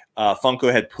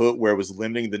Funko had put where it was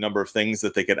limiting the number of things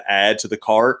that they could add to the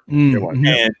cart.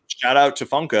 And shout out to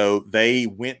Funko. They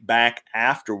went back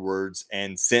afterwards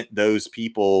and sent those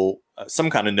people some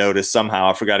kind of notice somehow.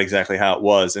 I forgot exactly how it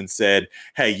was, and said,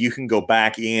 hey, you can go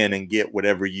back in and get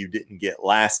whatever you didn't get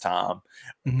last time.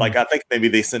 Like, I think maybe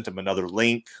they sent them another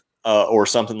link or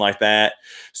something like that.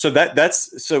 So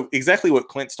that's exactly what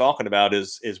Clint's talking about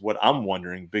is what I'm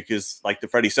wondering, because like the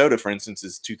Freddy Soda, for instance,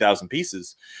 is 2,000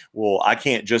 pieces. Well, I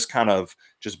can't just kind of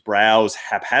just browse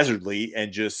haphazardly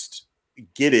and just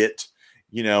get it,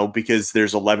 because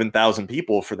there's 11,000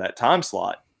 people for that time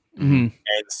slot. And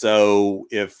so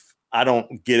if I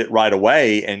don't get it right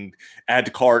away and add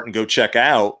to cart and go check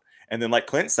out. And then like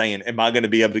Clint's saying, am I going to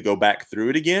be able to go back through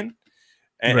it again?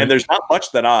 And there's not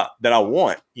much that I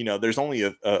want. There's only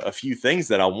a few things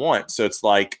that I want. So it's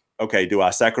like, okay, do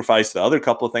I sacrifice the other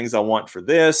couple of things I want for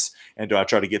this? And do I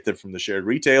try to get them from the shared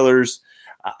retailers?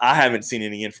 I haven't seen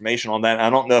any information on that. I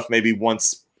don't know if maybe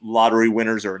once lottery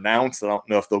winners are announced, I don't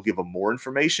know if they'll give them more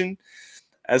information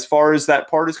as far as that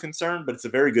part is concerned, but it's a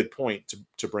very good point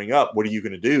to bring up. What are you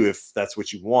going to do if that's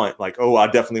what you want? Like, oh, I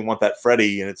definitely want that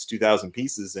Freddy and it's 2,000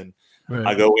 pieces. And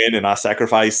I go in and I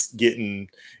sacrifice getting,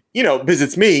 because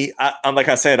it's me. I'm like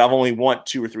I said, I've only want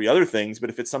 2 or 3 other things, but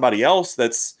if it's somebody else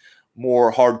that's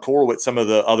more hardcore with some of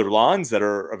the other lines that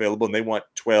are available and they want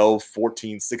 12,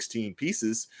 14, 16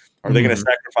 pieces, are they going to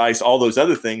sacrifice all those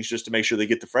other things just to make sure they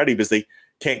get the Freddy because they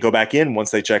can't go back in once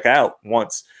they check out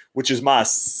once, which is my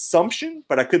assumption,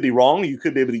 but I could be wrong. You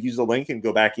could be able to use the link and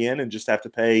go back in and just have to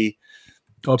pay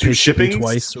pay shipping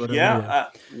twice or whatever. Yeah.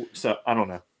 So I don't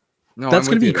know. No, that's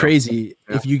going to be crazy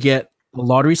if you get a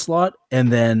lottery slot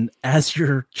and then as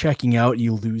you're checking out,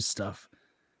 you lose stuff.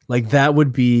 Like that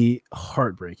would be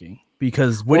heartbreaking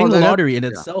because winning the lottery in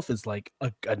itself is like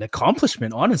an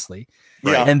accomplishment, honestly.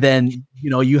 Yeah. And then,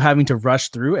 you having to rush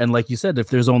through. And like you said, if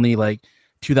there's only like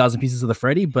 2,000 pieces of the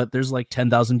Freddy, but there's like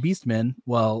 10,000 Beastmen,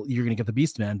 well, you're going to get the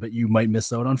Beastman, but you might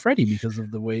miss out on Freddy because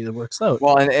of the way that works out.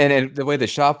 Well, and the way the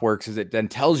shop works is it then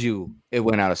tells you it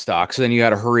went out of stock. So then you got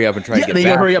to hurry up and try to get back. You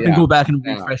got to hurry up and go back and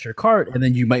refresh your cart, and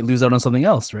then you might lose out on something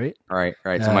else, right? Right.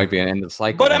 So it might be an end of the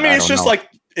cycle. But I mean, it's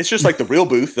just like the real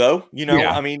booth, though.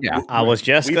 I mean, I was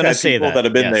just going to say that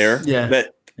have been there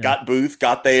that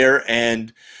got there,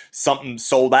 and something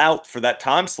sold out for that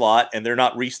time slot, and they're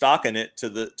not restocking it to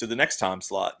the next time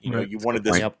slot. You wanted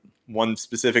this one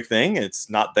specific thing, it's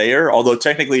not there. Although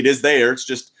technically it is there, it's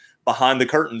just behind the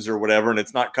curtains or whatever, and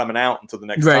it's not coming out until the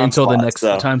next time slot. The next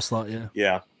time slot.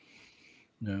 Yeah.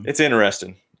 It's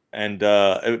interesting, and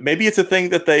maybe it's a thing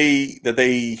that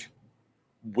they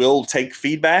will take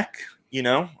feedback.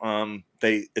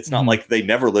 It's not like they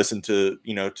never listen to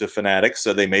to fanatics,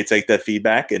 so they may take that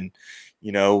feedback. And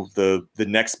the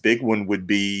next big one would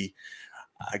be,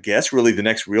 I guess, really the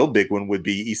next real big one would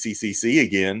be ECCC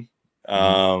again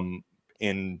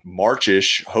in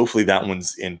Marchish. Hopefully that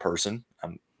one's in person.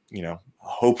 I'm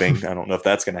hoping. I don't know if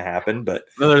that's going to happen, but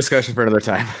another discussion for another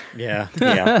time. Yeah.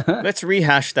 Let's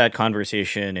rehash that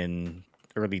conversation in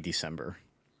early December.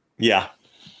 Yeah.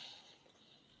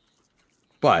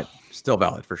 But still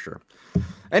valid for sure.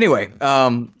 Anyway,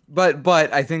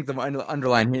 but I think the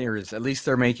underline here is at least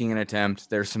they're making an attempt.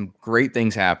 There's some great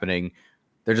things happening.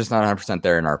 They're just not 100%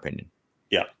 there in our opinion.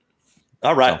 Yeah.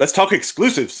 All right, let's talk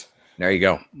exclusives. There you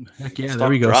go. Heck yeah, there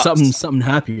we go. Something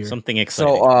happier. Something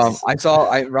exciting.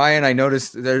 So Ryan, I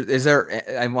noticed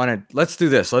let's do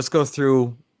this. Let's go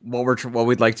through what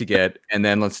we'd like to get, and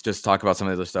then let's just talk about some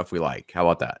of the other stuff we like. How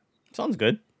about that? Sounds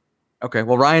good. Okay,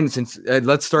 well, Ryan, since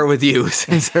let's start with you.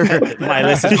 My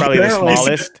list is probably the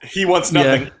smallest. He wants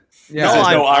nothing. Yeah.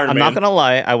 No, I'm not gonna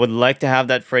lie. I would like to have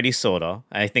that Freddy soda.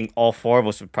 I think all 4 of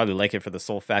us would probably like it for the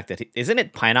sole fact that isn't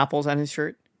it pineapples on his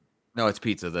shirt? No, it's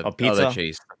pizza. The pizza?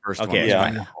 Chase. The first Okay,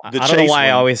 one. Yeah. I don't know why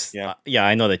I always.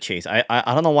 I know the Chase. I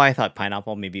don't know why I thought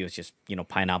pineapple. Maybe it was just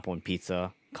pineapple and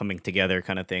pizza coming together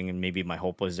kind of thing, and maybe my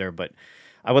hope was there. But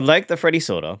I would like the Freddy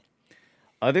soda.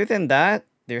 Other than that,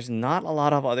 there's not a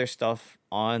lot of other stuff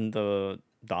on the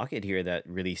docket here that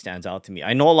really stands out to me.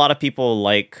 I know a lot of people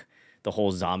like the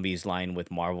whole zombies line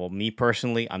with Marvel. Me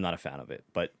personally, I'm not a fan of it,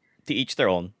 but to each their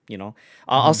own,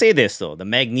 I'll say this though. The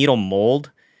Magneto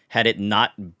mold, had it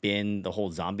not been the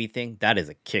whole zombie thing, that is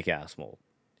a kick-ass mold.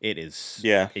 It is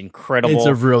incredible. It's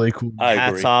a really cool.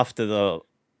 Hats off to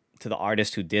the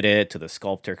artist who did it, to the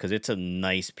sculptor, because it's a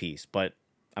nice piece, but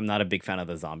I'm not a big fan of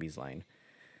the zombies line.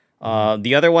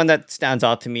 The other one that stands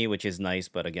out to me, which is nice,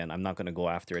 but again, I'm not going to go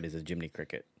after it, is a Jiminy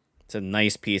Cricket. It's a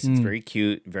nice piece. It's very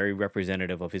cute, very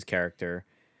representative of his character.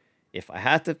 If I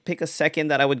had to pick a second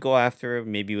that I would go after,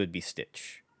 maybe it would be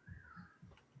Stitch.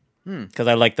 Because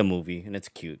I like the movie and it's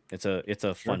cute. It's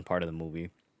a fun part of the movie.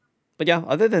 But yeah,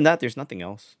 other than that, there's nothing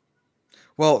else.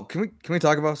 Well, can we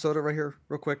talk about soda right here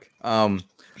real quick?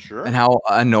 Sure. And how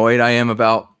annoyed I am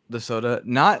about the soda.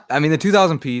 The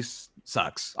 2,000 piece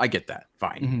sucks. I get that.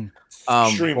 Fine.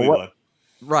 Extremely low.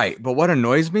 Right. But what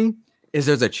annoys me is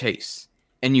there's a chase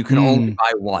and you can only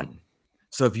buy one.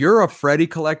 So if you're a Freddy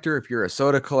collector, if you're a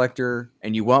soda collector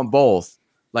and you want both,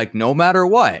 like no matter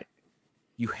what,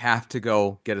 you have to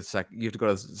go get you have to go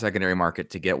to the secondary market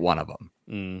to get one of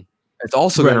them. It's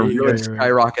also going to really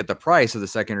skyrocket the price of the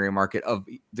secondary market of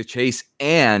the chase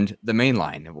and the main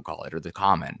line, we'll call it, or the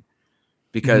common.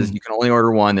 because you can only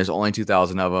order one. There's only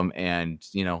 2,000 of them, and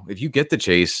if you get the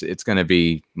chase, it's going to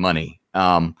be money.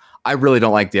 I really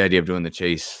don't like the idea of doing the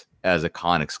chase as a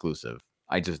con exclusive.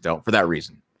 I just don't, for that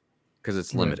reason, because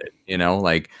it's limited.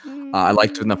 I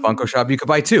liked in the Funko shop you could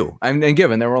buy two. And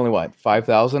given there were only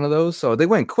 5,000 of those, so they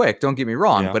went quick. Don't get me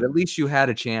wrong, but at least you had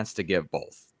a chance to get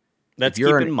both. Let's keep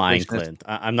in mind, Clint.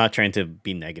 I'm not trying to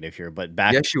be negative here, but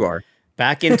yes, you are.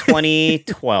 Back in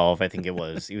 2012, I think it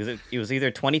was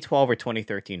either 2012 or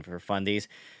 2013 for Fun Days.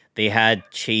 They had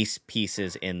chase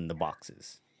pieces in the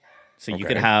boxes, so you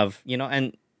could have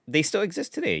and they still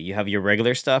exist today. You have your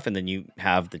regular stuff, and then you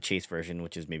have the chase version,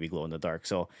 which is maybe glow in the dark.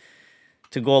 So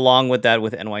to go along with that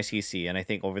with NYCC, and I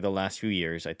think over the last few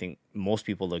years, I think most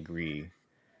people agree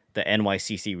the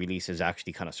NYCC release has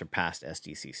actually kind of surpassed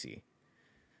SDCC.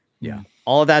 Yeah.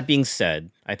 All of that being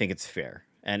said, I think it's fair.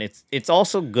 And it's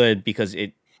also good because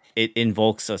it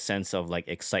invokes a sense of like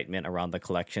excitement around the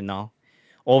collection now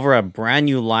over a brand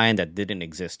new line that didn't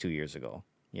exist 2 years ago.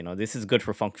 This is good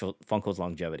for Funko's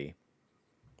longevity.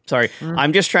 Sorry,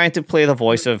 I'm just trying to play the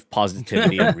voice of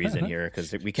positivity and reason here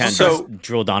because we can't just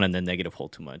drill down in the negative hole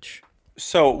too much.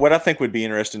 So what I think would be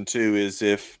interesting too is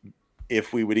if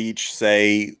we would each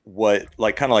say what,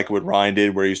 like kind of like what Ryan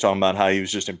did, where he was talking about how he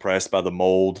was just impressed by the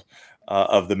mold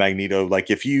of the Magneto.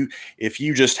 Like if you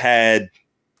just had,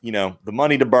 the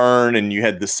money to burn and you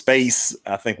had the space,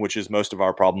 I think, which is most of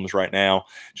our problems right now,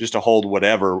 just to hold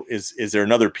whatever, is there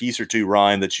another piece or two,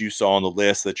 Ryan, that you saw on the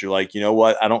list that you're like, you know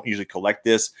what, I don't usually collect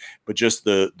this, but just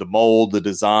the mold, the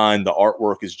design, the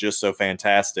artwork is just so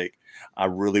fantastic. I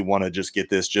really want to just get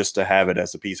this just to have it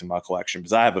as a piece of my collection,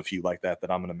 because I have a few like that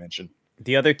I'm going to mention.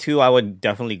 The other two I would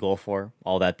definitely go for,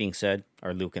 all that being said,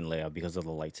 are Luke and Leia because of the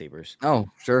lightsabers. Oh,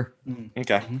 sure.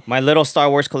 Okay. My little Star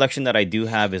Wars collection that I do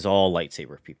have is all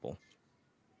lightsaber people.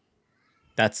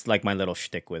 That's like my little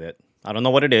shtick with it. I don't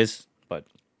know what it is, but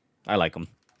I like them.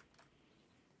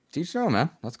 Teach your own,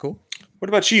 man. That's cool. What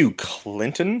about you,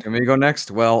 Clinton? Want me to go next?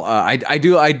 Well, I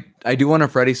do want a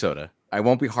Freddy soda. I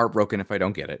won't be heartbroken if I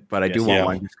don't get it, but I do want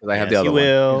one just because I have the other one.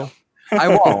 Will. I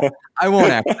won't. I won't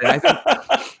actually. I think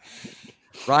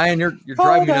Ryan, you're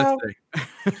driving me nuts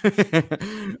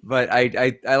today. But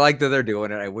I like that they're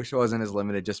doing it. I wish it wasn't as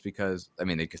limited, just because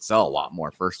they could sell a lot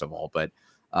more, first of all. But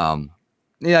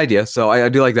the idea. So I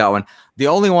do like that one. The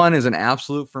only one is an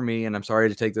absolute for me, and I'm sorry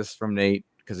to take this from Nate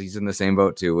because he's in the same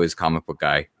boat too. Is comic book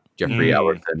guy Jeffrey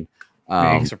Albertson.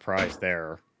 Big surprise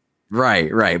there.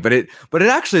 Right. But it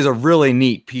actually is a really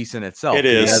neat piece in itself. It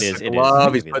is. He has the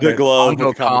glove. He's put the glove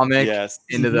comic yes.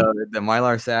 into the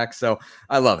Mylar sack. So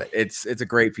I love it. It's a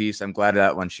great piece. I'm glad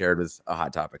that one shared with a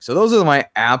Hot Topic. So those are my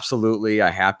absolutely,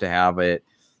 I have to have it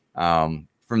from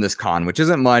this con, which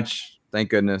isn't much, thank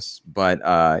goodness. But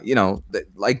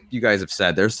like you guys have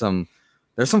said, there's some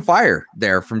fire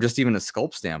there from just even a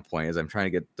sculpt standpoint, as I'm trying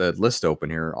to get the list open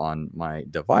here on my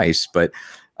device. But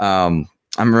I'm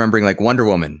remembering like Wonder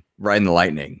Woman riding the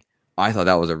lightning. I thought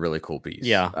that was a really cool piece.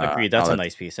 Yeah, agreed. That's a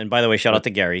nice piece. And by the way, shout out to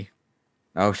Gary.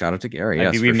 Oh, shout out to Gary.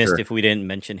 I'd be remiss if we didn't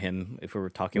mention him if we were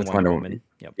talking Wonder Woman.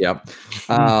 Yep.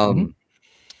 And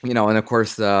of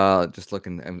course, just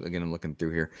looking again, I'm looking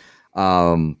through here.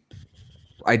 I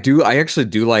actually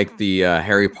do like the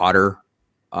Harry Potter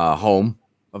home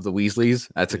of the Weasleys.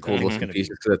 That's a cool looking piece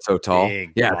because it's so tall.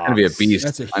 It's gonna be a beast.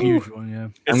 That's a huge one. Yeah,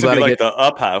 it's gonna be like the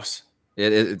Up House.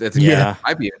 It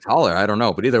might be even taller. I don't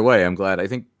know, but either way, I'm glad. I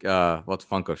think it's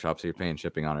Funko shop, so you're paying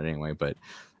shipping on it anyway. But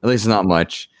at least it's not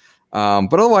much.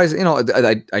 But otherwise,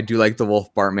 I do like the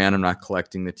Wolf Bartman. I'm not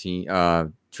collecting the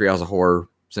Treehouse of Horror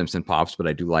Simpson pops, but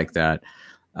I do like that.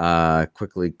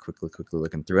 Quickly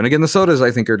looking through, and again, the sodas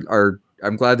I think are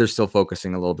I'm glad they're still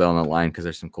focusing a little bit on that line because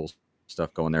there's some cool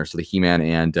stuff going there. So the He-Man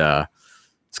and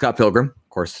Scott Pilgrim, of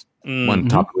course, one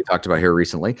topic we talked about here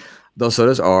recently. Those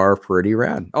sodas are pretty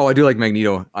rad. Oh, I do like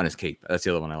Magneto on his cape. That's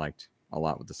the other one I liked a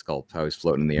lot with the sculpt, how he's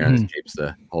floating in the air and his cape's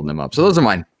holding him up. So those are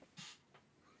mine.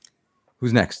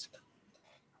 Who's next?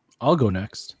 I'll go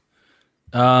next.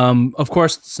 Of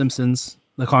course, Simpsons,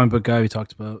 the comic book guy we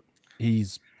talked about.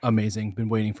 He's amazing. Been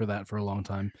waiting for that for a long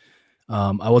time.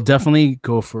 I will definitely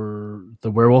go for the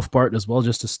Werewolf Bart as well,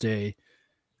 just to stay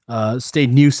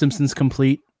new Simpsons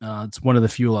complete. It's one of the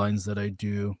few lines that I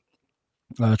do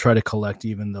try to collect,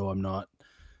 even though I'm not.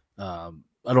 I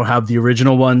don't have the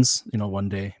original ones. One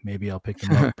day maybe I'll pick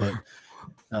them up, but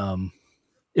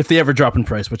if they ever drop in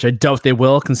price, which I doubt they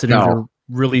will, considering they're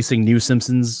releasing new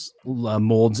Simpsons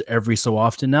molds every so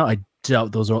often now, I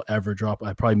doubt those will ever drop.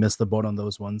 I probably missed the boat on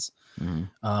those ones.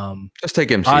 Just take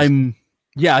him.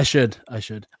 I should.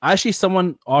 Actually,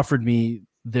 someone offered me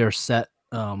their set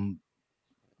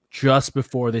just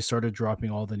before they started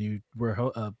dropping all the new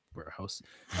treehouse.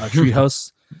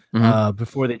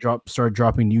 Before they started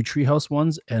dropping new treehouse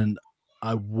ones, and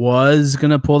I was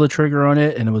gonna pull the trigger on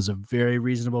it, and it was a very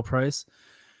reasonable price,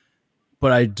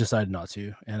 but I decided not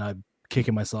to, and I'm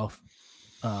kicking myself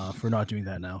for not doing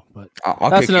that now. But I'll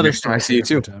that's kick you another next time story I for see you a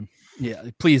different too. time. Yeah,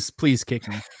 please kick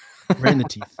me right in the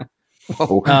teeth.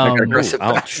 Whoa, that got Ooh, aggressive.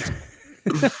 ouch.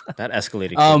 That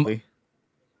escalated Um, quickly.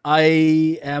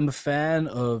 I am a fan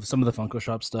of some of the Funko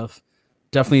Shop stuff.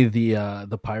 Definitely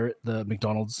the pirate, the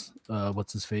McDonald's,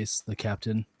 what's his face, the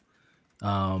captain.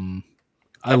 I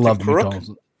Captain love the Crook?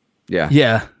 McDonald's.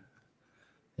 Yeah.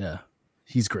 Yeah,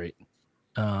 he's great.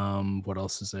 What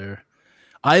else is there?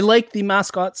 I like the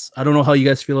mascots. I don't know how you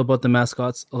guys feel about the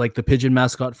mascots. I like the pigeon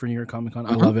mascot for New York Comic Con.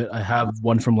 I love it. I have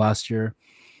one from last year.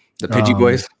 The Pidgey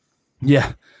Boys.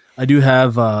 Yeah, I do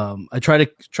have. I try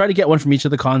to get one from each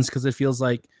of the cons because it feels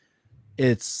like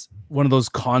it's one of those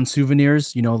con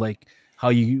souvenirs. You know, like how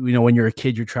you know when you're a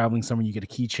kid, you're traveling somewhere, you get a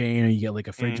keychain or you get like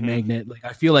a fridge magnet. Like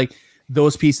I feel like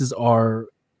those pieces are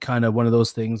kind of one of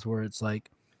those things where it's like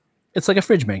a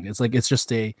fridge magnet. It's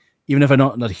just even if I'm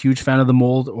not a huge fan of the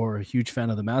mold or a huge fan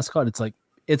of the mascot,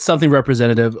 it's something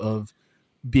representative of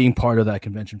being part of that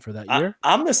convention for that year.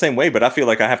 I'm the same way, but I feel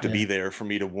like I have to be there for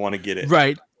me to want to get it.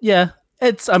 Right. Yeah.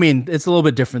 It's a little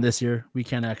bit different this year. We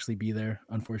can't actually be there,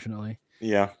 unfortunately.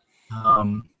 Yeah.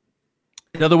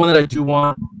 Another one that I do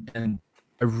want, and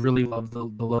I really love the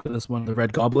look of this one, the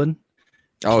Red Goblin.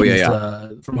 Oh, yeah.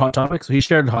 From Hot Topic. So he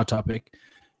shared Hot Topic.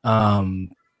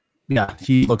 Yeah,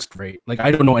 he looks great. Like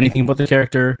I don't know anything about the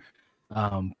character,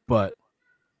 but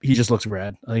he just looks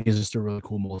rad. I think it's just a really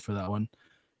cool mold for that one.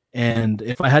 And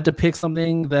if I had to pick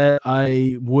something that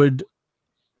I would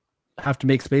have to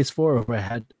make space for, or if I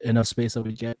had enough space, I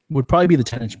would probably be the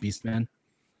 10-inch Beast Man.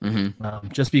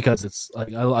 Just because it's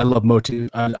like I love Motu.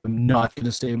 I'm not going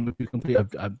to stay in Motu complete.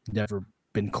 I've never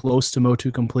been close to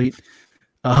Motu complete,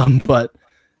 but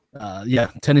yeah,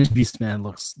 10-inch Beast Man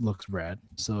looks rad.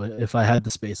 So if I had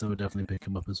the space, I would definitely pick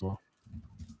him up as well.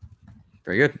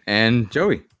 Very good. And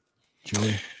Joey.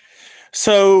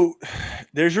 So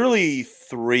there's really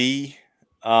three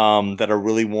that I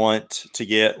really want to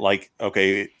get. Like,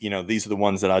 okay, these are the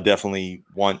ones that I definitely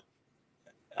want.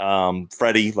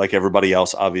 Freddy, like everybody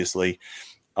else, obviously.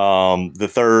 The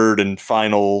third and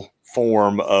final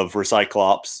form of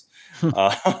Recyclops.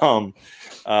 I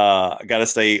got to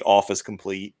stay Office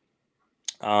complete.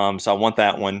 So I want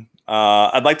that one.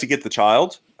 I'd like to get the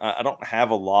child. I don't have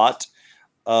a lot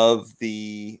of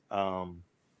the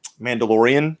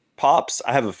Mandalorian pops.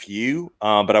 I have a few,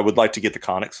 but I would like to get the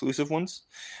con exclusive ones.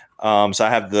 So I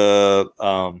have the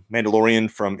Mandalorian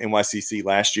from NYCC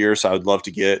last year, so I would love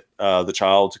to get the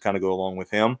child to kind of go along with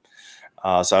him.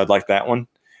 So I'd like that one.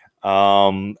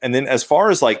 And then as far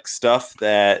as like stuff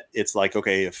that it's like,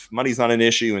 okay, if money's not an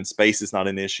issue and space is not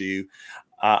an issue,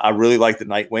 I really like the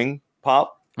Nightwing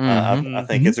pop. I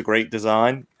think it's a great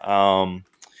design.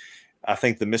 I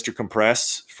think the Mr.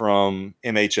 Compress from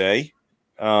MHA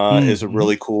is a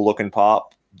really cool looking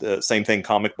pop. The same thing,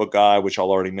 Comic Book Guy, which I'll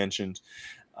already mentioned.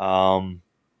 And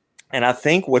I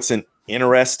think what's an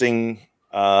interesting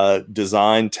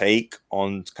design take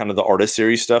on kind of the artist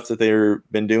series stuff that they've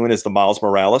been doing is the Miles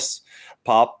Morales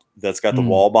pop that's got the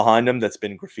wall behind him that's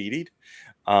been graffitied.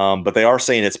 But they are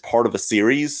saying it's part of a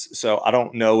series. So I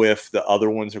don't know if the other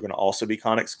ones are going to also be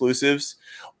con exclusives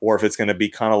or if it's going to be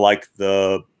kind of like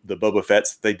the Boba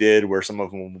Fett's that they did where some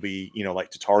of them will be,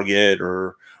 like to Target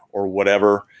or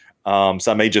whatever. So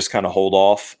I may just kind of hold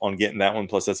off on getting that one.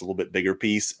 Plus that's a little bit bigger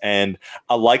piece. And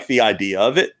I like the idea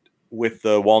of it with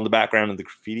the wall in the background and the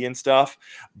graffiti and stuff,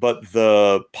 but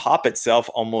the pop itself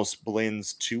almost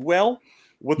blends too well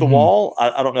with the wall.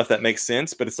 I don't know if that makes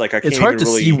sense, but it's like it's hard to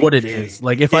see what it is.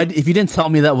 Like if you didn't tell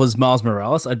me that was Miles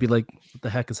Morales, I'd be like, what the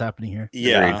heck is happening here?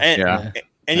 Yeah.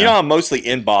 And I'm mostly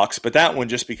inbox, but that one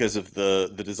just because of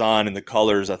the design and the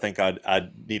colors, I think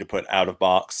I'd need to put out of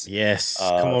box. Yes,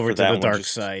 come over to the dark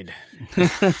side. Do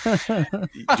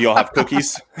y'all have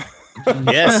cookies?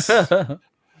 Yes.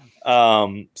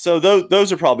 So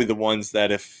those are probably the ones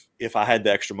that if I had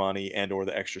the extra money and or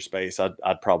the extra space,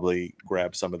 I'd probably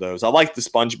grab some of those. I like the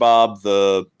SpongeBob,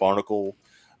 the Barnacle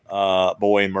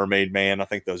Boy, and Mermaid Man. I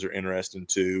think those are interesting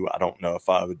too. I don't know if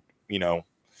I would,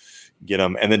 get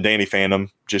them. And then Danny Phantom,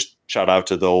 just shout out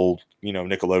to the old,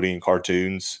 Nickelodeon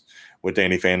cartoons with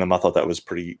Danny Phantom. I thought that was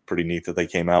pretty neat that they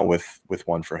came out with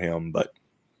one for him, but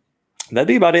that'd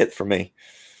be about it for me.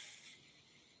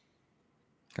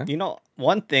 Okay.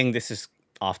 One thing, this is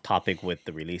off topic with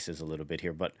the releases a little bit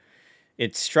here, but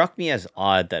it struck me as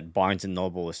odd that Barnes &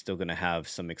 Noble is still going to have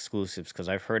some exclusives because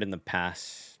I've heard in the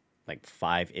past like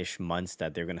 5-ish months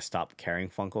that they're gonna stop carrying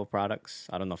Funko products.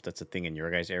 I don't know if that's a thing in your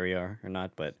guys' area or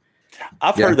not, but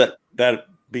I've heard that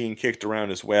being kicked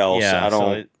around as well. So yeah. I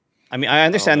don't. I mean, I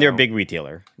understand they're a know. big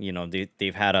retailer. You know,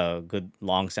 they've had a good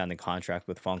long-standing contract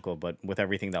with Funko, but with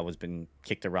everything that was been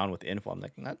kicked around with the info, I'm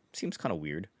like, that seems kind of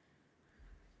weird.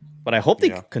 But I hope they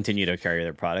Yeah. continue to carry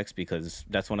their products because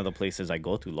that's one of the places I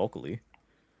go to locally.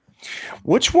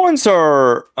 Which ones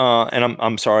are? And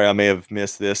I'm sorry, I may have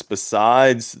missed this.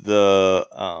 Besides the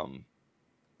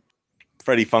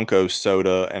Freddy Funko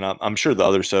soda, and I'm sure the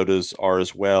other sodas are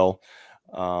as well.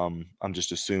 I'm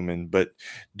just assuming, but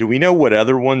do we know what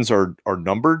other ones are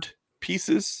numbered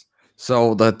pieces?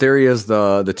 So the theory is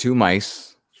the two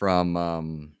mice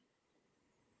from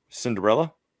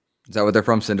Cinderella. is that what they're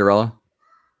from? Cinderella?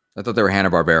 I thought they were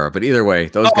Hanna-Barbera, but either way,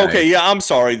 those guys. Okay, yeah, I'm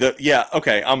sorry.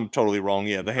 Okay, I'm totally wrong.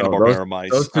 Yeah, the Hanna-Barbera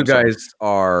mice. Those two I'm sorry. guys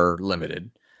are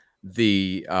limited.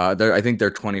 I think they're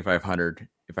 2,500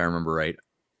 if I remember right.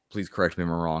 Please correct me if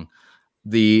I'm wrong.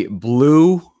 The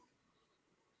blue.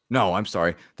 No, I'm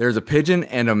sorry. There's a pigeon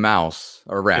and a mouse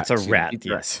or rat. It's a rat,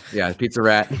 yes. Yeah, pizza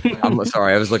rat. I'm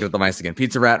sorry, I was looking at the mice again.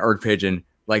 Pizza rat or pigeon,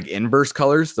 like inverse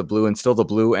colors, the blue and still the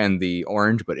blue and the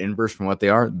orange, but inverse from what they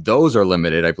are. Those are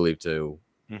limited, I believe, to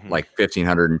like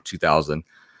 1,500 and 2,000.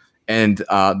 And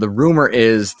the rumor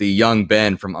is the young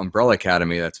Ben from Umbrella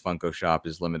Academy, that's Funko Shop,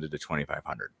 is limited to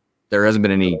 2,500. There hasn't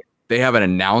been any. They haven't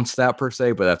announced that per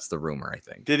se, but that's the rumor, I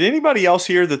think. Did anybody else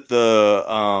hear that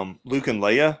the Luke and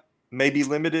Leia may be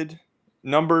limited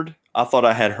numbered? I thought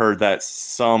I had heard that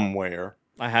somewhere.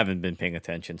 I haven't been paying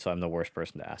attention, so I'm the worst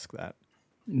person to ask that.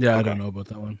 Yeah, I don't know about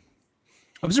that one.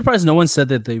 I'm surprised no one said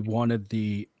that they wanted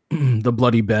the the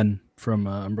Bloody Ben from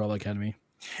Umbrella Academy.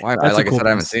 Well, like I said, I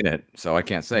haven't seen it, so I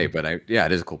can't say. But it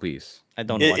is a cool piece. I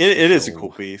don't. It is a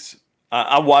cool piece.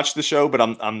 I watched the show, but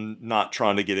I'm not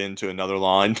trying to get into another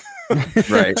line.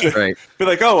 Right. Be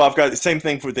like, oh, I've got the same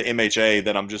thing for the MHA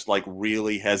that I'm just like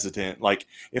really hesitant. Like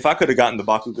if I could have gotten the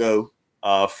Bakugo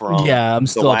from I'm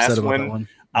still the last upset about that one.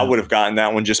 I would have gotten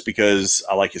that one just because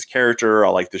I like his character, I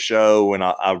like the show, and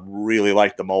I really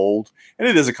like the mold. And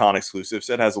it is a con exclusive,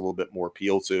 so it has a little bit more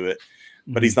appeal to it.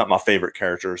 But he's not my favorite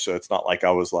character, so it's not like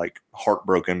I was like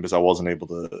heartbroken because I wasn't able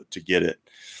to get it.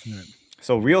 Right.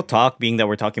 So real talk, being that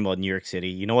we're talking about New York City,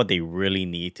 you know what they really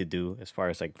need to do as far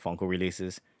as like Funko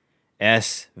releases?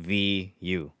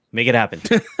 SVU. Make it happen.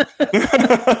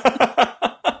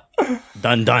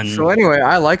 Done. So anyway,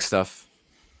 I like stuff.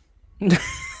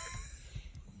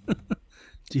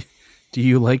 Do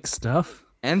you like stuff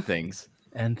and things?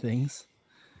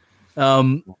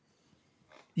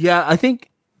 Yeah, I think.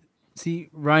 See,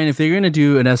 Ryan, if they're going to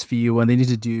do an SVU one, they need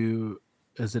to do.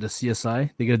 Is it a CSI?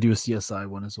 They got to do a CSI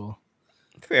one as well.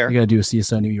 Fair. They got to do a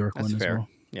CSI New York That's one fair. as well.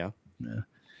 Yeah.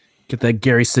 Get that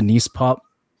Gary Sinise pop.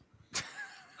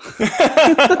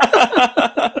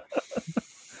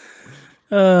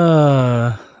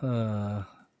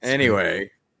 Anyway,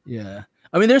 yeah.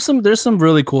 I mean, there's some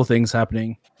really cool things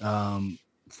happening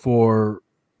for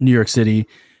New York City.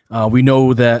 We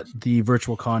know that the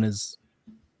virtual con is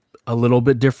a little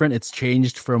bit different. It's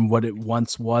changed from what it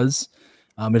once was.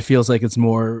 It feels like it's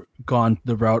more gone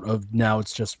the route of now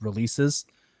it's just releases.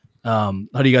 How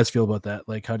do you guys feel about that?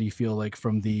 Like, how do you feel like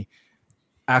from the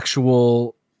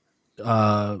actual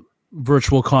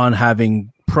virtual con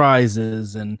having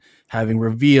prizes and having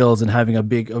reveals and having a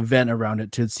big event around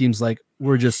it to, it seems like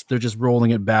they're just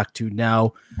rolling it back to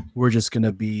now we're just going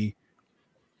to be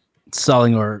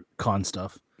selling our con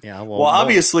stuff. Yeah. Well,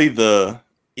 obviously the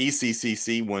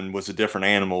ECCC one was a different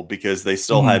animal because they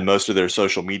still had most of their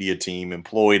social media team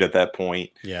employed at that point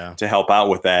to help out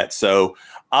with that. So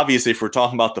obviously if we're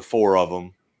talking about the 4 of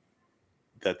them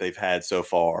that they've had so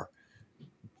far,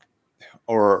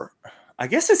 or I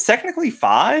guess it's technically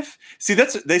 5. See,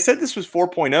 they said this was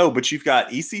 4.0, but you've got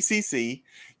ECCC,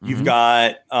 you've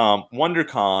got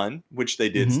WonderCon, which they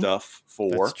did stuff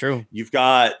for. That's true. You've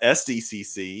got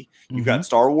SDCC, you've got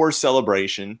Star Wars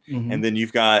Celebration, and then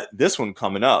you've got this one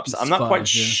coming up. So I'm not quite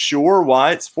sure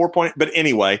why it's 4.0, but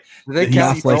anyway, do they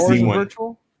count Star Wars in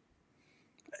virtual?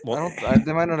 Well,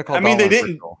 they might not have called. I mean, they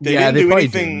didn't do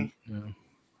anything.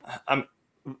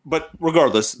 But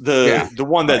regardless, the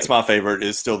one that's my favorite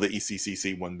is still the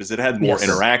ECCC one because it had more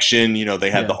interaction. You know,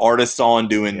 they had the artists on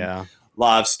doing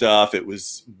live stuff. It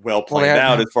was well planned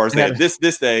out as far as they had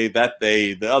this day, that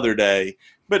day, the other day.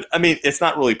 But I mean, it's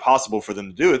not really possible for them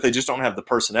to do it. They just don't have the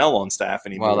personnel on staff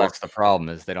anymore. Well, that's the problem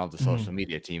is they don't have the social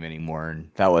media team anymore,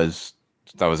 and that was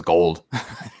gold.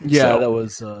 That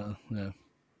was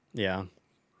Yeah.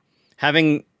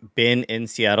 Having been in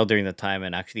Seattle during the time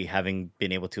and actually having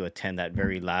been able to attend that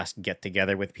very last get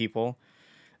together with people,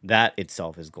 that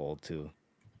itself is gold too.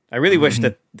 I really wish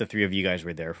that the three of you guys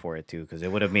were there for it too, because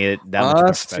it would have made it that much more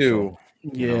Us special. too.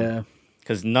 Yeah.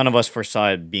 Because none of us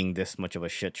foresaw it being this much of a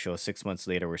shit show. 6 months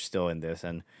later, we're still in this,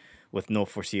 and with no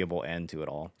foreseeable end to it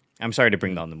all. I'm sorry to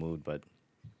bring down the mood, but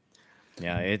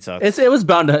yeah, it sucks. It was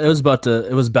bound to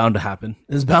happen.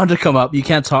 It was bound to come up. You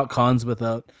can't talk cons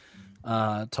without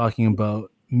talking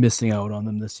about missing out on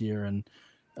them this year, and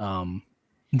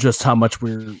just how much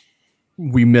we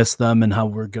miss them, and how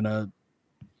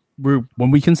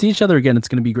when we can see each other again, it's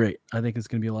gonna be great. I think it's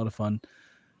gonna be a lot of fun.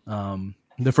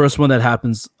 The first one that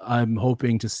happens, I'm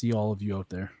hoping to see all of you out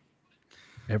there.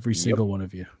 Every single one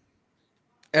of you.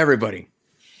 Everybody.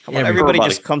 How about everybody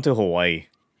just come to Hawaii?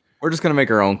 We're just going to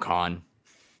make our own con.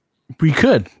 We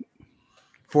could.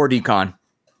 4D con.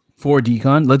 4D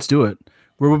con? Let's do it.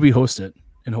 Where would we host it?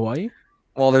 In Hawaii?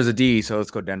 Well, there's a D, so let's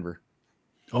go Denver.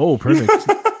 Oh, perfect.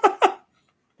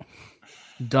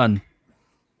 Done.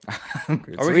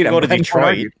 Or we could go to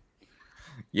Detroit.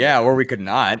 Yeah, or we could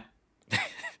not.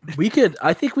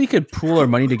 I think we could pool our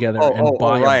money together and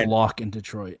buy a block in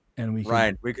Detroit. And we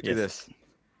could do this.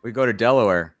 We go to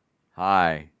Delaware.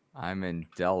 Hi, I'm in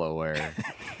Delaware.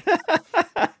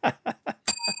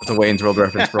 It's a Wayne's World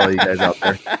reference for all you guys out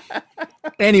there.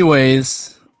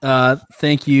 Anyways,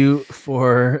 thank you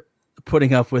for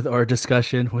putting up with our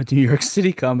discussion with New York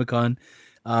City Comic Con.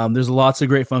 There's lots of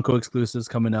great Funko exclusives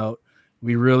coming out.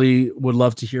 We really would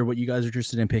love to hear what you guys are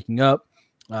interested in picking up.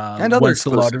 And other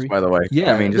exclusives, by the way.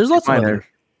 Yeah, I mean, there's lots of other.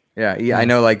 Yeah, I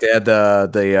know. Like they had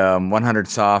the 100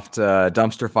 soft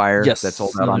dumpster fire that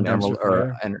sold out on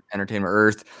Entertainment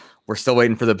Earth. We're still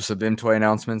waiting for the Sabim toy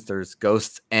announcements. There's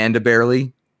Ghosts and a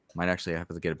Barely. Might actually have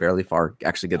to get a Barely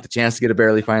actually get the chance to get a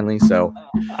Barely finally. So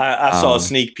I saw a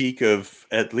sneak peek of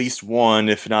at least one,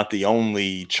 if not the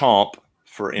only, Chomp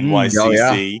for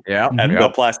NYCC at the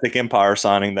Plastic Empire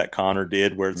signing that Connor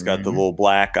did, where it's got the little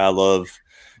black "I love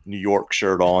New York"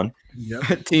 shirt on.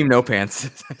 Yep. Team No Pants.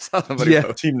 I saw somebody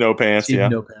post. Team No Pants. Team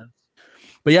No Pants.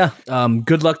 But yeah,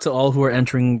 good luck to all who are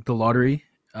entering the lottery.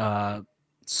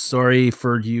 Sorry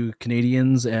for you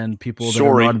Canadians and people that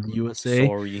are not in the USA.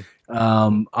 Sorry.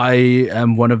 I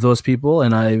am one of those people,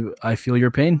 and I feel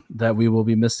your pain that we will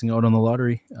be missing out on the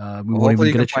lottery. We won't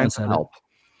even get a chance at it.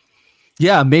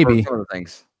 Yeah, maybe. Some of the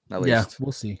things, at least. Yeah,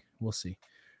 we'll see.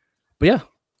 But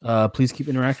yeah, please keep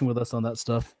interacting with us on that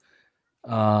stuff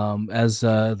as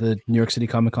the New York City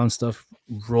Comic Con stuff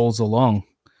rolls along.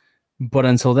 But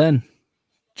until then,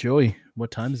 Joey,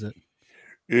 what time is it?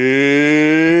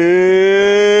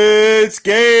 It's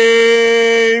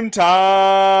game time.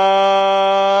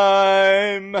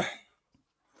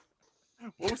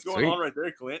 What was going on right there,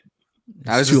 Clint?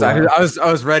 I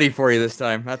was ready for you this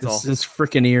time. That's all. His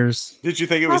freaking ears. Did you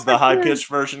think it was the high pitched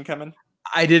version coming?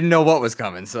 I didn't know what was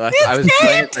coming, so I was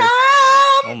playing it.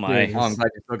 Oh my! Oh, I'm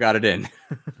glad you still got it in.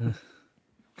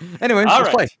 Anyway, all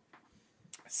let's play.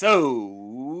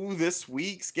 So this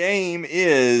week's game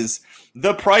is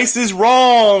The Price is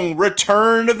Wrong,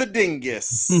 Return of the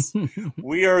Dingus.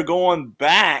 We are going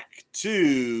back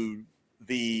to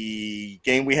the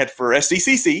game we had for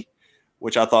SDCC,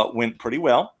 which I thought went pretty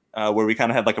well, where we kind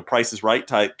of had like a Price is Right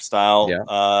type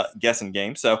style guessing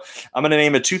game. So I'm going to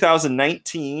name a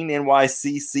 2019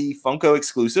 NYCC Funko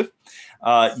exclusive.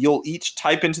 You'll each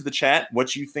type into the chat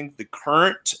what you think the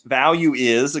current value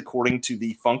is according to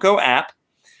the Funko app.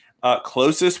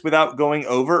 Closest without going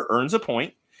over earns a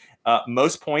point.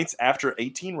 Most points after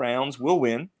 18 rounds will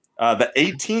win. The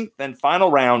 18th and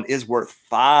final round is worth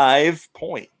 5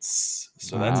 points.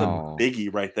 So that's a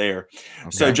biggie right there. Okay.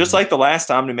 So just like the last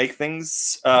time, to make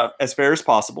things as fair as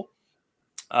possible,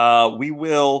 we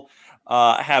will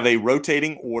have a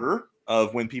rotating order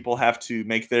of when people have to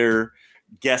make their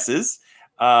guesses.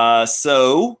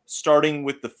 So starting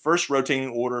with the first rotating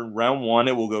order in round 1,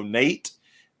 it will go Nate,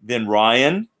 then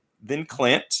Ryan, then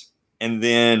Clint, and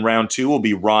then round 2 will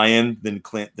be Ryan, then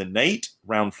Clint, then Nate.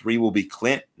 Round 3 will be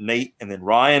Clint, Nate, and then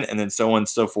Ryan, and then so on and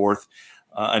so forth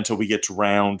until we get to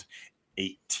round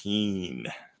 18.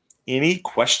 Any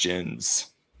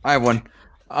questions? I have one.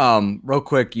 Real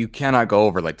quick, you cannot go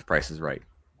over like the Price is Right,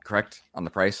 correct? On the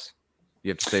price,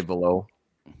 you have to stay below.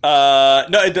 No,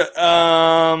 I don't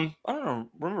know.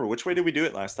 Remember, which way did we do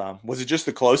it last time? Was it just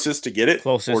the closest to get it?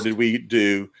 Closest. Or did we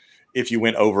do if you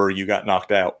went over, you got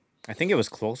knocked out? I think it was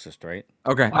closest, right?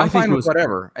 Okay, I'm fine with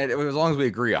whatever. As long as we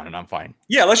agree on it, I'm fine.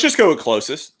 Yeah, let's just go with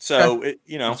closest. So, if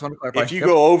you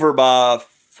go over by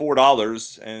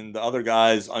 $4 and the other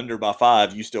guy's under by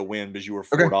 5, you still win because you were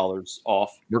 $4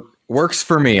 off. Works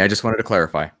for me. I just wanted to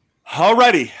clarify.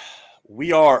 Alrighty.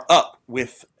 We are up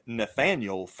with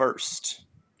Nathaniel first.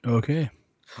 Okay.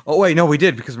 Oh, wait, no, we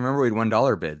did because remember we had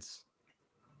 $1 bids.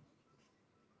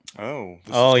 Oh.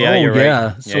 Oh yeah, you're right.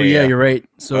 Yeah. So yeah, you're right.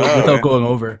 So without okay. going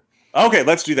over. Okay,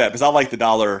 let's do that because I like the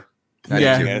dollar.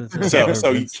 Yeah.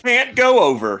 So you can't go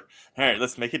over. All right,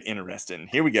 let's make it interesting.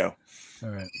 Here we go. All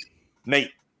right.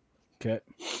 Nate. Okay.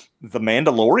 The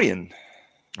Mandalorian.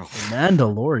 The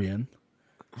Mandalorian.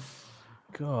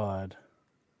 God.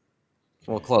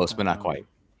 Well, close, but not quite.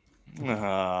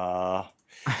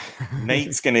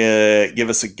 Nate's gonna give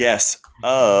us a guess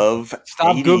of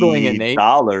Stop Googling it, Nate.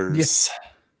 $80.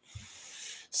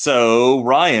 So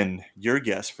Ryan, your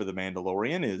guess for the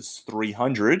Mandalorian is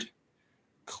 300.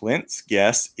 Clint's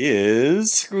guess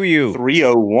is Screw you.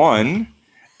 301.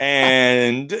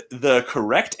 And the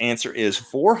correct answer is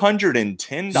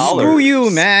 $410. Screw you,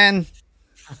 man.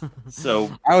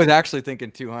 So I was actually thinking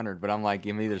 200, but I'm like,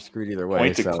 I'm either screwed either way.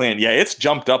 point to Clint. Yeah, it's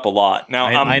jumped up a lot. Now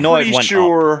I I'm know it pretty went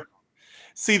sure.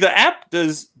 See, the app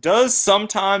does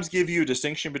sometimes give you a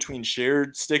distinction between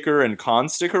shared sticker and con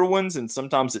sticker ones, and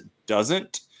sometimes it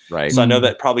doesn't. Right. So I know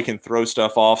that probably can throw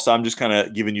stuff off. So I'm just kind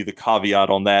of giving you the caveat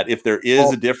on that. If there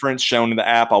is a difference shown in the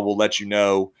app, I will let you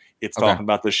know it's talking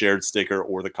about the shared sticker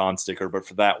or the con sticker. But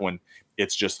for that one,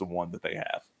 it's just the one that they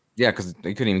have. Yeah, because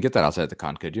you couldn't even get that outside the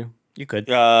con, could you? You could.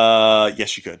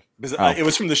 Yes, you could. Because it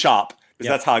was from the shop. Because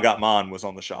Yep. that's how I got mine, was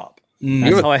on the shop.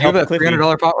 That's how I helped a Cliffy.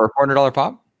 $300 pop or $400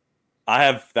 pop? I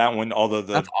have that one, although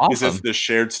That's awesome. the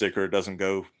shared sticker doesn't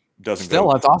go.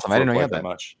 Still, that's awesome. I didn't know you had that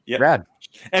much. Yeah. Rad.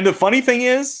 And the funny thing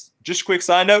is, just a quick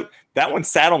side note, that one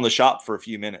sat on the shop for a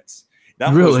few minutes.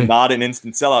 That Really? was not an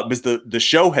instant sellout because the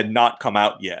show had not come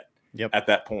out yet. Yep. At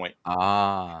that point.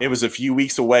 It was a few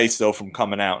weeks away still from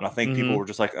coming out. And I think people were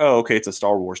just like, oh, okay, it's a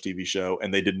Star Wars TV show.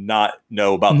 And they did not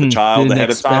know about the child Didn't ahead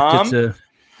of expect time. it to-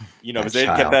 Because they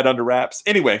kept that under wraps.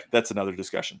 Anyway, that's another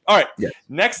discussion. All right. Yes.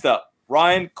 Next up,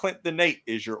 Ryan, Clint, and Nate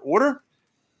is your order.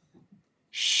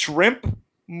 Shrimp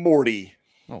Morty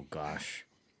Oh gosh.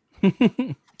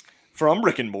 from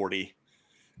Rick and Morty.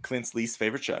 Clint's least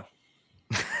favorite show.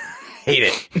 Hate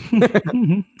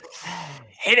it.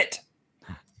 Hate it.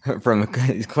 From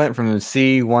Clint from the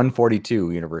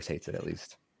C142 universe hates it at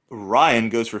least. Ryan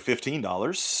goes for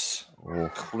 $15. Oh.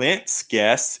 Clint's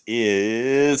guess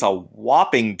is a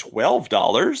whopping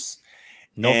 $12.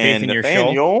 No faith in your show.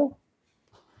 Nathaniel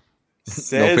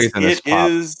says faith in this it pop.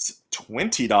 is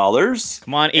 $20.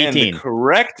 Come on, 18. And the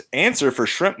correct answer for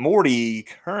Shrimp Morty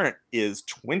current is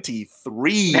 $23.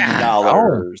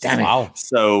 Oh, damn it. Wow.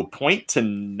 So point to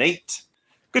Nate.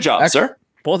 Good job, sir.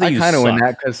 Both of I you kind of win suck.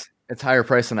 that because it's higher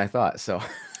price than I thought. So,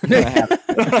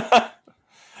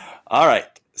 all right.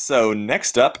 So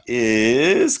next up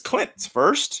is Clint's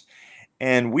first,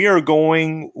 and we are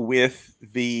going with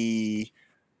the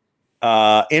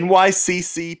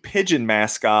NYCC pigeon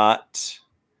mascot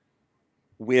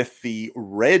with the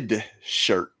red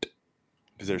shirt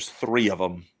because there's 3 of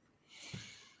them.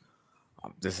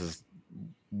 this is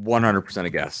 100% a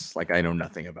guess. Like I know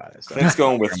nothing about it. So. Clint's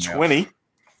going with 20.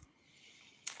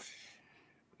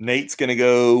 Nate's going to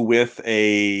go with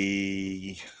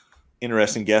a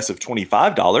interesting guess of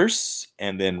 $25.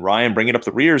 And then Ryan, bringing up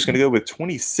the rear, is going to go with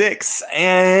 26.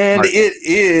 And it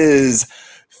is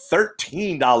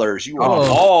 $13. You are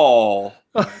all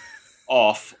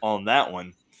off on that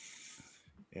one.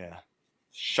 Yeah.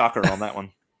 Shocker on that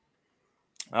one.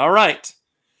 All right.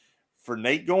 For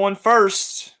Nate going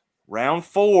first, round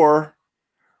 4,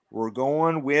 we're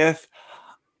going with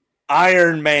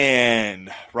Iron Man,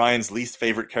 Ryan's least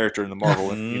favorite character in the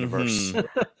Marvel universe.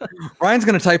 Ryan's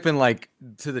gonna type in like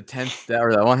to the 10th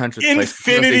or the 100th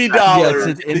Infinity place. dollars.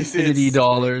 Yes, it's infinity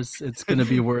dollars. It's gonna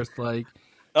be worth like.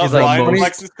 Of like Ryan most-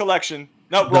 Alexis collection.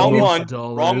 No, wrong one.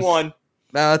 $20. Wrong one.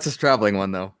 No, that's his traveling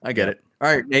one though. I get it.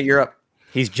 All right, Nate, you're up.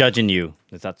 He's judging you.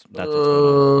 That's what's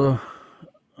going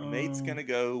on. Nate's gonna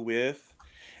go with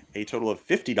a total of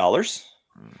 $50.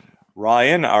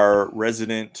 Ryan, our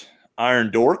resident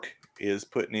Iron Dork, is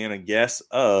putting in a guess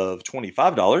of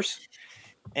 $25.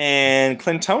 And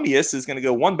Clintonius is going to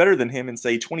go one better than him and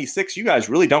say 26. You guys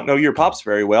really don't know your pops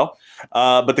very well.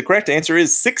 But the correct answer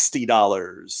is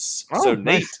 $60. Oh, so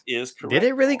nice. Nate is correct. Did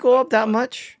it really go up that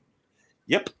much?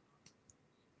 Yep.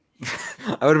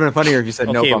 I would have been funnier if you said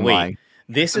nope. I'm lying.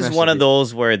 This The is message one of is-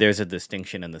 those where there's a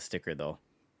distinction in the sticker, though.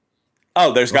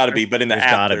 Oh, there's got to be, but in the There's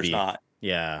app, gotta there's be. not.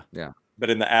 Yeah. But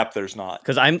in the app, there's not.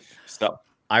 Because So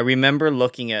I remember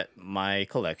looking at my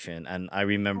collection, and I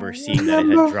remember seeing that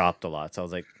it had dropped a lot. So I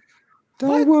was like,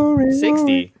 Don't worry.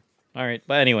 60. All right.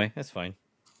 But anyway, that's fine.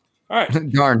 all right.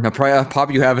 Darn, the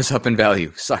pop you have is up in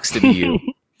value. Sucks to be you.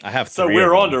 I have So 3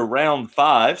 we're of on them. to round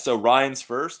 5. So Ryan's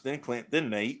first, then Clint, then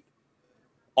Nate.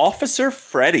 Officer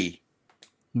Freddy.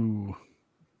 Ooh.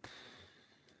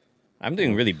 I'm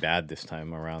doing really bad this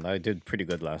time around. I did pretty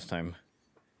good last time.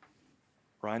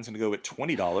 Ryan's going to go with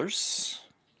 $20.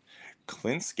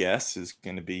 Clint's guess is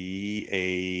going to be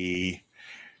a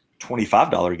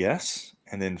 $25 guess.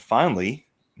 And then finally,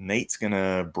 Nate's going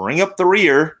to bring up the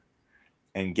rear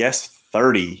and guess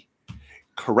 30.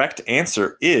 Correct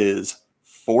answer is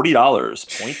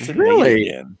 $40. Point to Really? Nate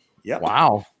again. Yep.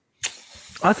 Wow.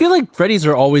 I feel like Freddy's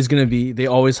are always going to be. They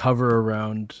always hover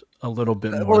around a little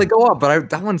bit more. Well, they go up, but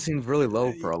that one seems really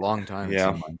low for a long time.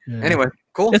 Yeah. Yeah. Anyway,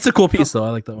 cool. It's a cool piece, though. I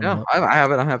like that one. a Yeah, lot. I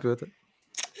have it. I'm happy with it.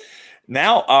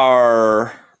 Now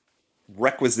our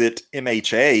requisite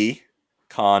MHA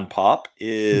con pop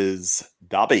is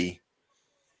Dobby.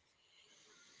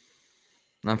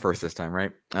 I'm first this time,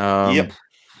 right? Yep.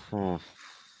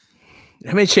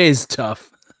 MHA is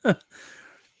tough.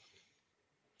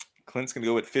 Clint's going to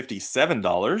go with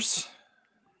 $57.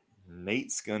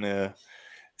 Nate's going to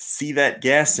see that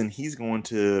guess, and he's going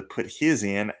to put his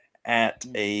in at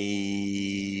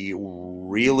a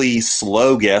really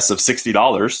slow guess of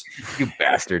 $60. You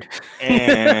bastard.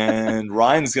 And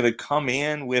Ryan's going to come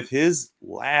in with his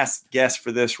last guess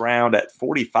for this round at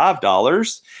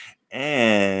 $45.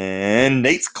 And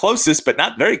Nate's closest, but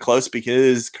not very close,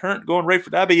 because current going rate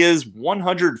for Dobby is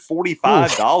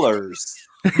 $145.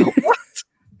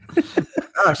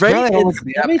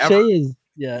 MHA is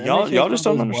Y'all just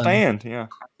don't understand. Yeah.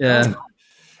 Yeah.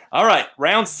 All right,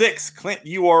 round 6. Clint,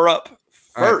 you are up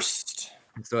first.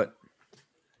 Let's do it.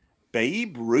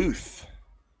 Babe Ruth.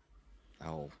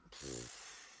 Oh.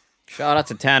 Shout out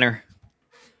to Tanner.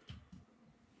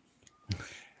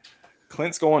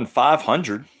 Clint's going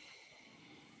 500.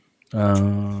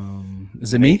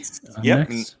 Is it me? I'm Yep.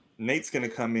 next? Nate's going to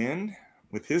come in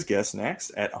with his guess next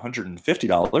at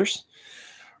 $150.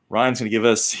 Ryan's going to give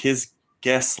us his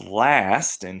guess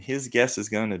last, and his guess is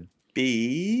going to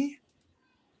be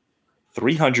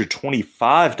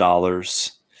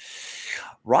 $325.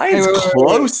 Ryan's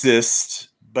closest,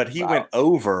 but he went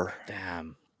over.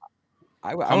 Damn.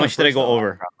 How much did I go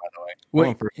over? By the way, Wait, I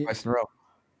went first twice in a row.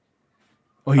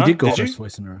 Oh, he Huh? did go Did you? first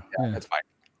twice in a row. Yeah, Yeah. that's fine.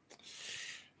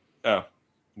 Oh,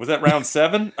 was that round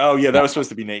 7? Oh, yeah, that was supposed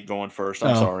to be Nate going first.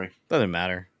 I'm Oh. sorry. Doesn't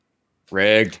matter.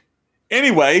 Rigged.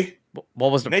 Anyway,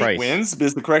 What was the Nate price? wins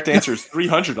because the correct answer is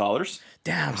 $300.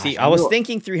 Damn. See, Gosh, I was I knew-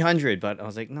 thinking 300, but I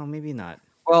was like, no, maybe not.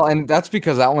 Well, and that's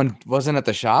because that one wasn't at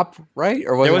the shop, right?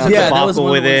 Or There was it a Yeah, that was debacle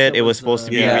one with was- it. that It was was, supposed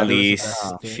to be yeah, there was a released,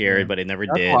 debacle, shared, yeah. but it never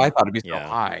That's did. why I thought it'd be so Yeah.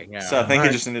 high. Yeah. So I think it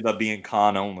Alright. just ended up being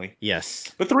con only. Yes.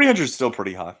 But 300 is still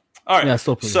pretty high. All right. Yeah,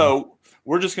 still pretty So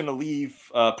we're just going to leave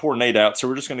poor Nate out. So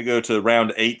we're just going to go to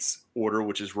round 8's order,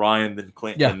 which is Ryan, then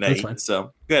Clint, Yeah, and that's Nate. fine.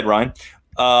 So go ahead, Ryan.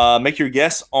 Make your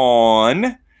guess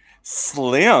on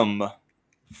Slim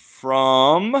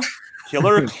from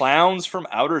Killer Clowns from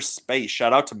Outer Space.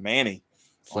 Shout out to Manny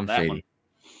Slim on that Shady. one.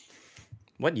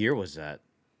 What year was that?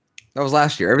 That was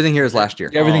last year. Everything here is last year.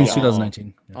 Yeah, everything's Oh.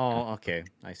 2019. Yeah. Oh, okay.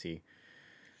 I see.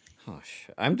 Oh,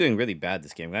 I'm doing really bad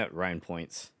this game. I got Ryan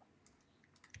points.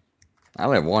 I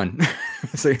only have one,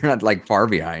 so you're not like far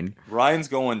behind. Ryan's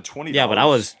going $20. Yeah, but I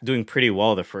was doing pretty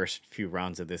well the first few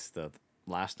rounds of this the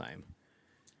last time.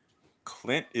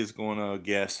 Clint is going to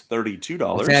guess $32.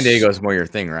 Well, San Diego's more your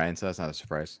thing, Ryan, so that's not a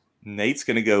surprise. Nate's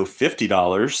going to go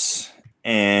 $50.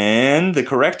 And the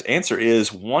correct answer is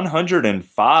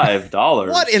 $105.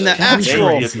 What in the So actual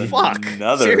Nate gets fuck?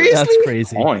 Another Seriously? That's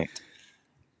crazy. point.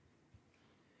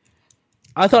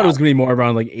 I thought it was gonna be more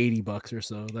around like $80 or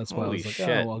so. That's why I Holy was like,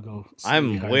 shit. oh, I'll go.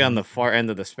 I'm slightly way higher. on the far end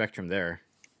of the spectrum there.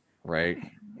 Right.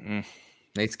 Mm.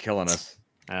 Nate's killing us.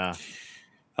 Yeah.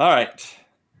 All right. Stop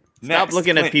Next,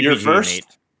 looking at Clint, you're PPG,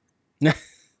 first. Nate.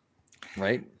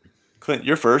 Right? Clint,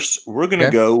 you're first. We're going to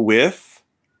Okay. go with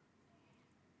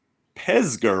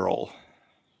Pez Girl.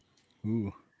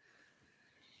 Ooh.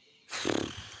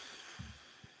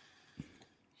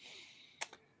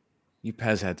 You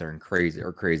Pez heads are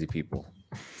crazy people.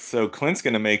 So Clint's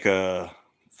going to make a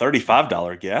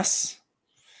 $35 guess.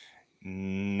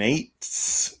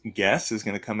 Nate's guess is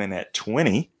going to come in at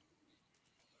 20.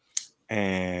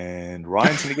 And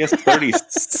Ryan's going to guess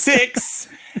 36.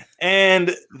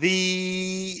 And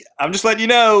I'm just letting you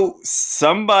know,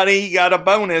 somebody got a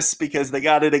bonus because they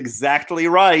got it exactly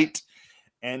right.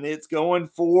 And it's going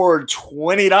for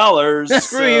 $20.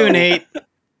 Screw you, Nate.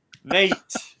 Nate,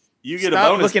 you get Stop a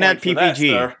bonus looking point at for that, PPG.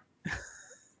 sir.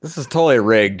 This is totally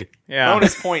rigged. Yeah.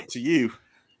 Bonus point to you.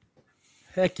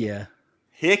 Heck yeah.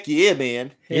 Heck yeah,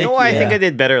 man. You know why I think Yeah. I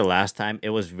did better last time? It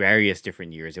was various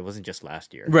different years. It wasn't just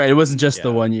last year. Right. It wasn't just the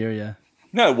Yeah. 1 year. Yeah.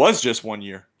 No, it was just 1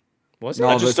 year. Was it? No,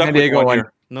 I the just stuck San with Diego 1 one-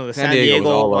 year. No, the San San Diego was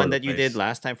all Diego over one the that you place. did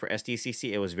last time for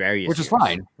SDCC, it was various Which is years,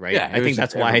 fine. right? Yeah, I it was think just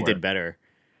that's why I everywhere. did better.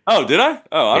 Oh, did I?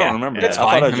 Oh, I Yeah, don't remember. it's that. I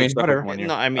fine. thought I I just mean, stuck with whatever. 1 year.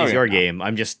 No, I mean, Oh, it's yeah. your game.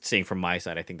 I'm just saying from my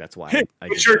side, I think that's why. I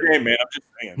It's just your did it. game, man.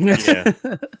 I'm just saying.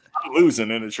 Yeah. I'm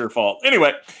losing, and it's your fault.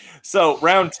 Anyway, so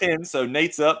round 10. So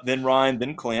Nate's up, then Ryan,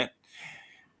 then Clint.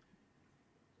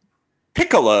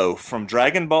 Piccolo from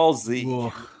Dragon Ball Z.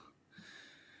 Whoa.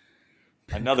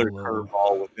 Another Piccolo.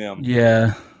 curveball with them.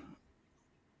 Yeah.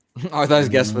 I thought his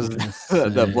guess was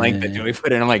the blank that Joey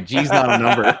put in. I'm like, geez, not a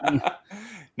number.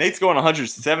 Nate's going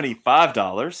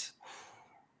 $175.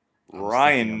 On the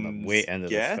Ryan's way end of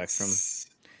the spectrum. guess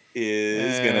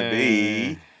is going to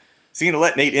be. Is he going to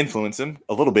let Nate influence him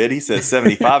a little bit? He says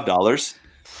 $75.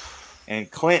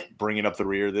 And Clint, bringing up the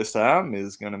rear this time,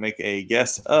 is going to make a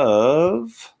guess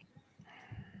of.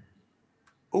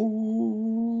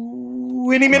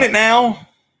 Ooh, any minute now.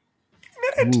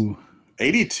 Ooh.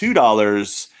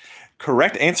 $82.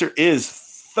 Correct answer is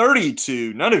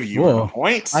 32. None of you Whoa. earn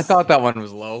points. I thought that one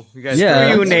was low. You guys, Yeah.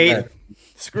 Screw you, that's Nate. bad.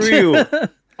 Screw you.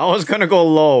 I was gonna go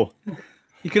low.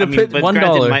 You could have but put granted,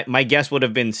 $1. my guess would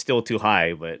have been still too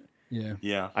high, but Yeah.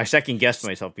 Yeah. I second guessed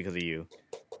myself because of you.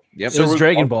 Yep. It was we're-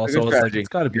 Dragon Ball, good so I was like, strategy. it's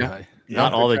got to be Yeah. high.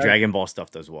 Not all the okay. Dragon Ball stuff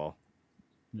does well.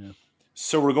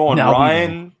 So we're going Now we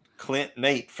Ryan, Clint,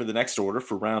 Nate for the next order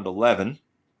for round 11.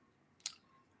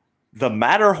 The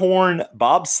Matterhorn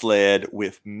bobsled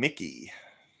with Mickey.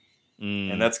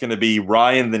 And that's going to be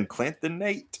Ryan, then Clint, then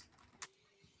Nate.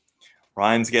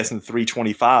 Ryan's guessing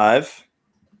 325.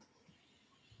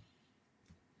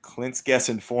 Clint's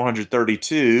guessing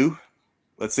 432.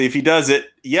 Let's see if he does it.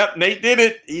 Yep, Nate did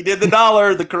it. He did the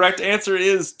dollar. The correct answer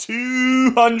is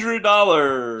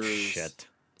 $200. Shit.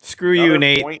 Screw you, Another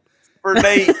Nate. point for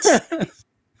Nate.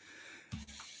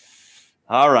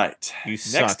 All right. You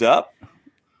Next suck. up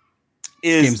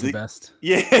is Game's the best.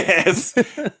 Yes.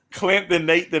 Clint, then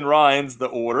Nate, then Ryan's the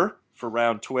order for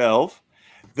round 12.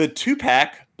 The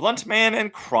 2-pack, Blunt Man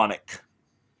and Chronic.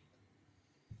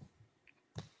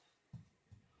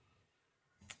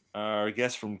 Our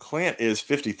guess from Clint is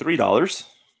 $53.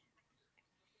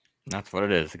 That's what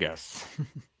it is, I guess.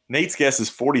 Nate's guess is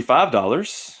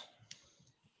 $45.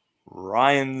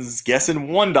 Ryan's guessing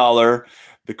 $1.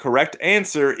 The correct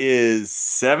answer is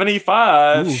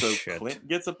 75. Ooh, so shit. Clint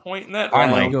gets a point in that There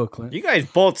Finally. you round. go, Clint. You guys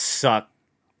both suck.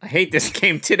 I hate this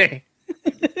game today.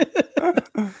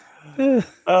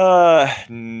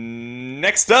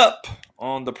 Next up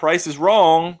on The Price is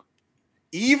Wrong,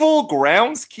 Evil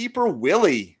Groundskeeper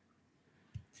Willie.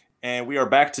 And we are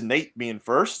back to Nate being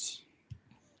first.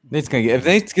 Nate's gonna get, if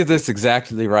Nate gets this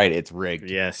exactly right, it's rigged.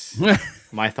 Yes.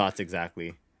 My thoughts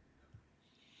exactly.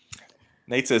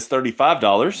 Nate says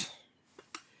 $35.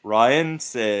 Ryan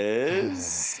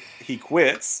says he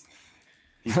quits.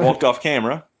 He's walked off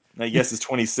camera. Now guess is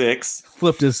 26.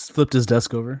 Flipped his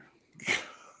desk over.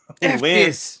 F Lynn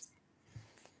this.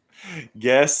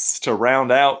 guess to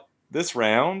round out this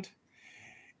round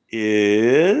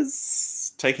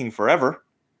is taking forever.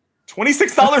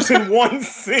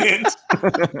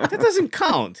 $26.01. That doesn't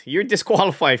count. You're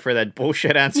disqualified for that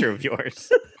bullshit answer of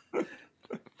yours.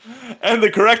 And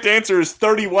the correct answer is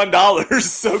 $31.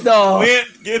 So No.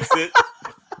 Clint gets it.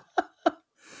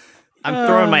 I'm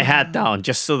throwing my hat down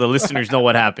just so the listeners know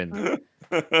what happened.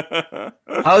 I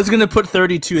was gonna put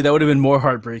 32. That would have been more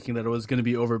heartbreaking that it was gonna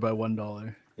be over by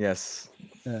 $1. Yes.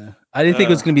 Yeah. I didn't think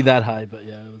it was gonna be that high, but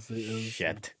yeah, it was.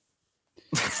 Shit.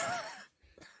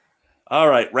 All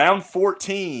right, round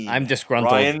 14. I'm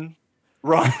disgruntled.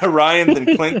 Ryan,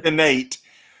 then Clint, then Nate.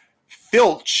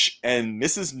 Filch and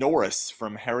Mrs. Norris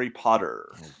from Harry Potter.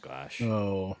 Oh gosh.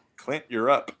 Oh. Clint, you're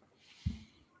up.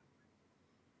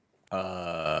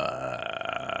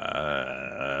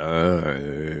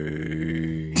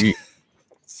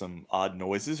 Some odd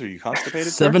noises. Are you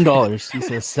constipated? sir? $7. He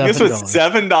says $7. This was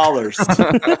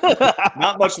 $7.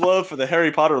 Not much love for the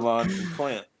Harry Potter line from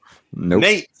Clint. Nope.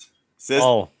 Nate says,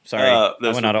 Oh, sorry. I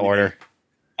this went out of would be order. Nate.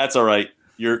 That's all right.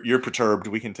 You're perturbed.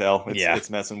 We can tell. Yeah.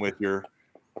 It's messing with your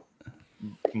I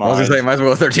was mind. gonna say, might as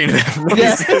well 13.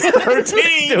 This is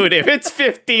 13. Dude, if it's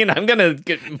 15, I'm gonna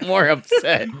get more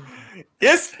upset.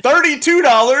 It's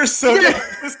 $32. So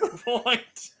that's the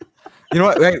point. You know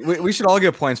what? Wait, we should all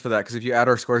get points for that because if you add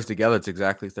our scores together, it's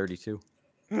exactly 32.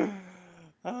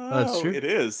 That's true. It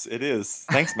is. It is.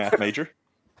 Thanks, math major.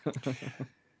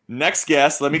 Next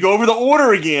guess. Let me go over the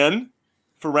order again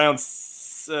for round.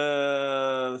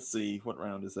 Let's see. What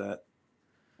round is that?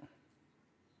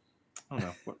 I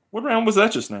don't know. What round was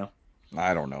that just now?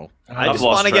 I don't know. I I've just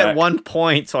lost want to get track. 1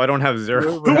 point so I don't have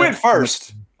 0. Who went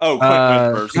first? Oh, Clint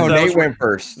went first. No, Is that Nate what's- went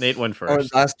first. Nate went Oh,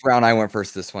 first. last round, I went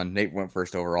first. This one, Nate went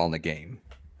first overall in the game.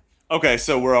 Okay,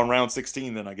 so we're on round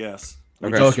 16 then, I guess.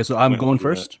 Okay. Okay, so I'm Went going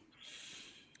through first.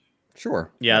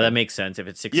 Sure. Yeah, that makes sense if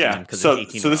it's 16. Yeah. 'cause So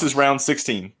it's 18 this is rounds. round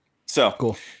 16. So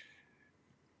Cool.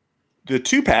 the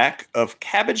 2-pack of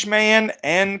Cabbage Man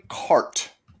and Cart.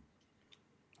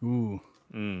 Ooh.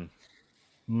 Mm.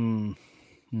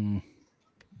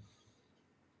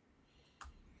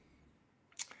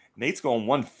 Nate's going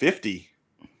 150.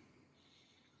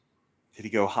 Did he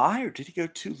go high or did he go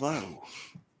too low?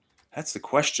 That's the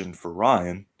question for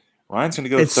Ryan. Ryan's going to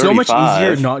go It's 35. so much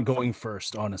easier not going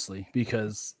first, honestly,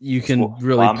 because you can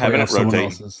really I'm play having off it someone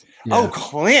rotating. else's. Oh,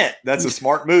 Clint. That's a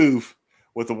smart move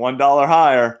with the $1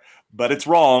 higher, but it's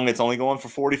wrong. It's only going for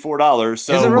 $44. Is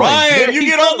So, it really? Ryan, you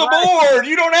get on the board.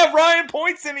 You don't have Ryan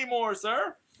points anymore,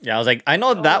 sir. Yeah, I was like, I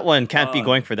know that one can't be fun.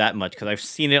 going for that much because I've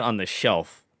seen it on the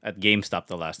shelf at GameStop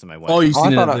the last time I went. Oh, you've Oh,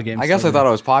 seen it I, at thought the game. I guess I store. thought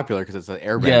it was popular because it's the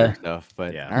airbender Yeah. stuff.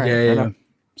 But Yeah. all right, Yeah, fair yeah. enough.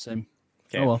 Same.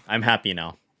 Okay, Oh, well. I'm happy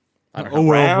now. I don't Oh have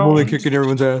well, Round- I'm only kicking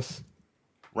everyone's ass.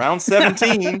 Round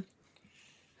 17.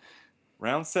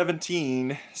 Round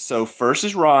 17. So first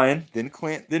is Ryan, then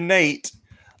Clint, then Nate.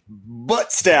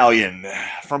 Butt Stallion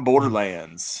from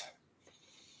Borderlands.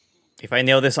 If I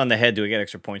nail this on the head, do I get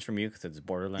extra points from you because it's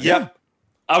Borderlands? Yep.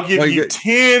 I'll give Well, you you get-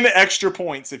 10 extra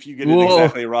points if you get it Whoa.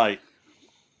 exactly right.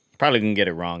 Probably gonna get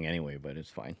it wrong anyway, but it's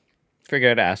fine.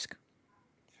 Figured I'd ask.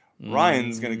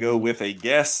 Ryan's going to go with a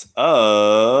guess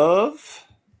of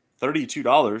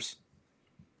 $32.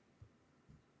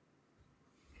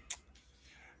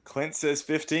 Clint says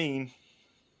 15.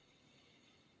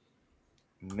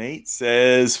 Nate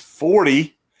says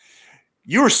 40.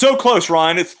 You were so close,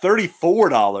 Ryan. It's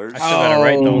 $34. I still got it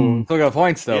right though. Oh. Still got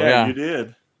points though. Yeah. You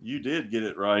did. You did get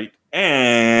it right.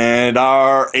 And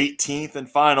our 18th and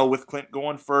final with Clint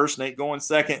going first, Nate going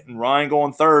second, and Ryan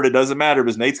going third. It doesn't matter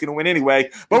because Nate's going to win anyway.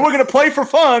 But we're going to play for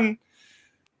fun.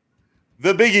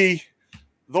 The biggie,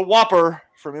 the Whopper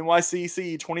from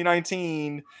NYCC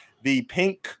 2019, the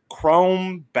pink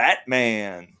chrome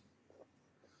Batman.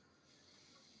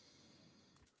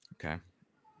 Okay.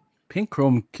 Pink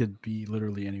chrome could be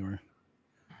literally anywhere.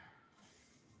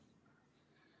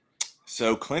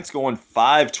 So Clint's going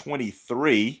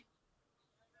 523.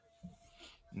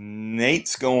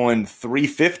 Nate's going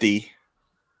 350.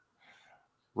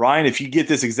 Ryan, if you get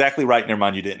this exactly right, never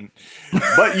mind, you didn't.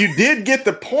 But you did get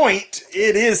the point.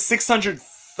 It is $630.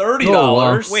 Oh,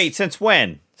 wow. Wait, since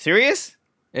when? Serious?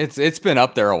 It's been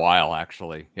up there a while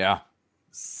actually. Yeah.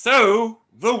 So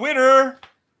the winner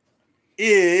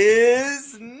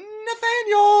is Nathaniel.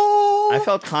 I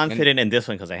felt confident in this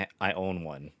one because I own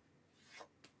one.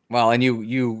 Well, and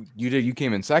you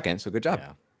came in second, so good job.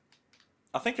 Yeah.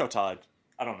 I think y'all tied.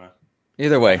 I don't know.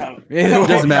 Either way. It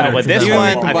doesn't matter. But this Even one,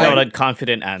 if we I combine- felt a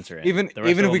confident answer. in. Even The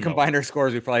rest if of we them, no. combine our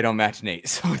scores, we probably don't match Nate,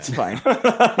 so it's fine.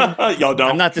 Y'all don't.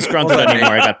 I'm not disgruntled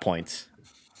anymore. I got points.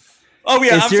 Oh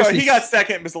yeah, It's I'm sorry. seriously- He got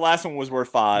second because the last one was worth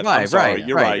 5. I'm Right, sorry. right,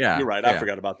 You're right, right. yeah, You're right. I yeah.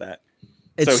 forgot about that.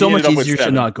 It's So so he much ended up with easier to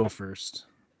 7. not go first.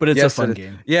 But it's Yes, a fun it is.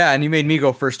 game. Yeah, and you made me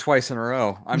go first twice in a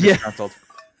row. I'm Yeah. disgruntled.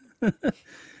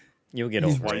 You'll get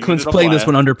He's- over it. You Clint's ended up playing this last.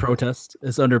 one under protest.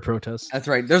 It's under protest. That's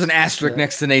right. There's an asterisk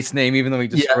next to Nate's name, even though he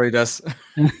Yeah. destroyed us,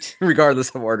 regardless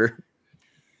of order.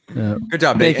 Yeah. Good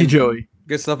job, Thank Nate. you, And Joey.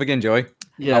 Good stuff again, Joey.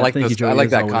 Yeah, I like thank this. you, Joey. I like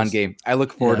as that con always. game. I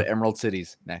look forward Yeah. to Emerald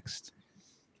Cities next.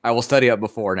 I will study up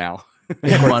before now.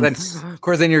 Months. Of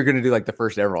course, then you're going to do like the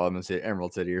first Emerald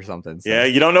City or something. So. Yeah,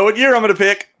 you don't know what year I'm going to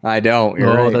pick. I don't.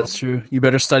 You're Oh, right. that's true. You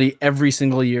better study every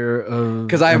single year of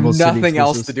Because I have Emerald City nothing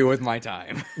else to exclusives. do with my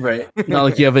time. Right. Not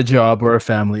like you have a job or a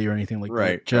family or anything like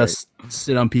Right, that. Just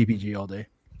sit on PPG all day.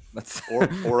 That's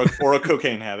Or a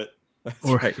cocaine habit.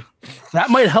 Or right. that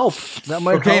might help. That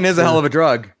might Cocaine help is a hell of a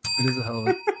drug. It is a hell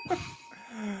of a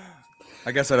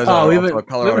I guess that is. Oh, we also haven't- a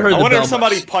color we haven't order. heard I the wonder bell if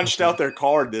somebody much. punched out their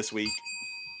card this week.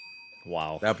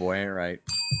 Wow. That boy ain't right.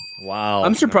 Wow.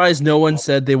 I'm surprised no one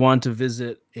said they want to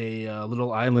visit a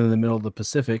little island in the middle of the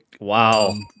Pacific.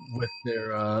 Wow. With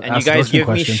their And Ask you the guys Dorksman give me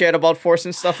question. shit about force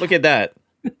and stuff. Look at that.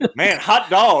 Man, hot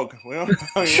dog. Well, what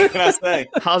can I say?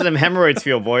 How's them hemorrhoids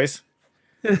feel, boys?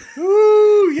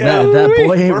 Ooh, yeah. No, that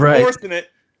boy ain't We're right. forcing it.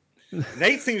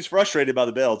 Nate seems frustrated by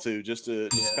the bell too. Just kind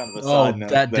of a Oh, side note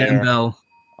that damn there bell.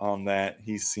 on that.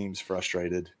 He seems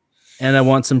frustrated. And I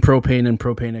want some propane and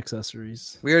propane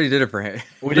accessories. We already did it for him.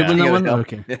 We did win He that got one? help.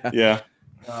 Okay. Yeah.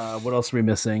 What else are we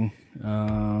missing? I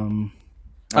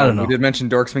don't know. We did mention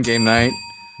Dorksman game night,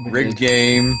 We rigged did.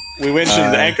 game. We mentioned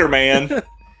Uh, Anchorman.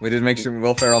 We did mention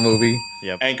Will Ferrell movie.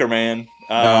 Anchorman.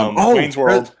 Oh, Wayne's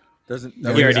World. Doesn't. We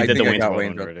already I did the think I Wayne's got World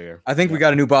Wayne's one World. earlier. I think we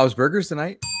got a new Bob's Burgers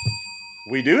tonight.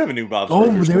 We do have a new Bob's Oh,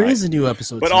 Burgers there tonight. is a new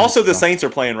episode. But tonight. also the Saints are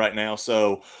playing right now,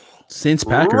 so Saints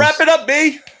Packers. wrap it up,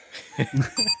 B. I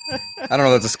don't know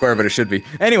if that's a square, but it should be.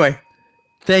 Anyway,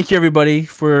 Thank you, everybody,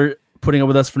 for putting up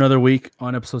with us for another week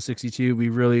on episode 62. We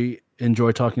really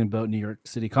enjoy talking about New York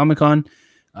City Comic Con.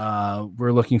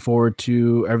 We're looking forward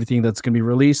to everything that's going to be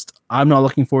released. I'm not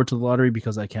looking forward to the lottery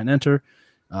because I can't enter.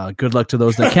 Good luck to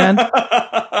those that can.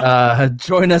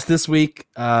 Join us this week.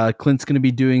 Clint's going to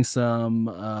be doing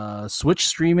some Switch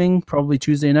streaming probably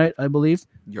Tuesday night, I believe.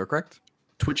 You're correct.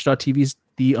 Twitch.tv's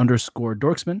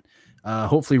 _Dorksman.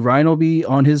 Hopefully Ryan will be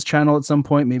on his channel at some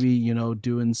point, maybe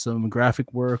doing some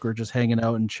graphic work or just hanging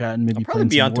out and chatting, maybe I'll probably be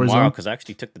playing on some tomorrow Warzone. because I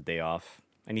actually took the day off.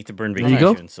 I need to burn There you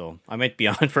go. vacation, so I might be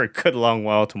on for a good long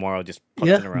while tomorrow, just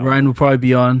Yeah, punching around. Ryan will probably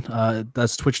be on.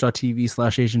 That's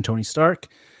twitch.tv/Asian Tony Stark.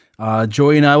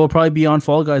 Joey and I will probably be on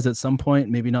Fall Guys at some point,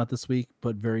 maybe not this week,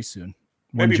 but very soon.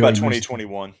 When Maybe by Joey moves-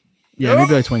 2021. Yeah, maybe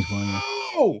by 2021. Yeah.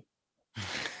 Oh!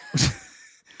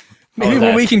 Maybe Oh, when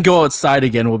that- we can go outside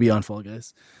again, we'll be on Fall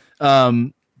Guys.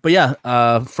 But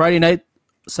yeah, Friday night,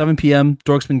 7 p.m.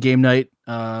 Dorksman game night,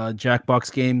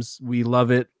 Jackbox games. We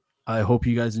love it. I hope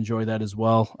you guys enjoy that as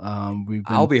well.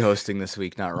 I'll be hosting this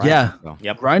week, not Ryan. Yeah. So.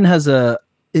 Yep. Ryan has a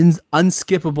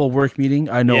unskippable work meeting.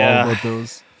 I know Yeah. all about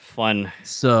those. Fun.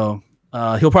 So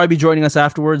he'll probably be joining us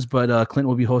afterwards, but Clint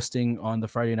will be hosting on the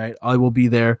Friday night. I will be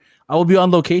there. I will be on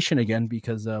location again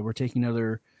because we're taking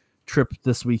another trip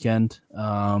this weekend.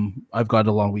 I've got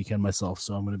a long weekend myself,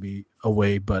 so I'm going to be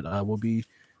away, but I will be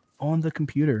on the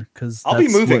computer because I'll be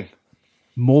moving.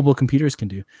 Mobile computers can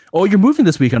do. Oh, you're moving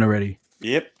this weekend already.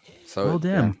 Yep. So Well,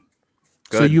 damn. yeah.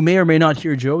 So Good. you may or may not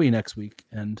hear Joey next week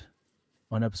and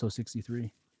on episode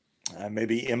 63.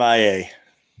 Maybe MIA.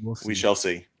 We'll see. We shall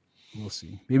see. We'll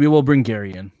see. Maybe we'll bring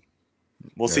Gary in.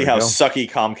 We'll There see we how go. sucky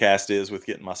Comcast is with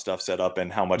getting my stuff set up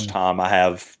and how much time I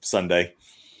have Sunday.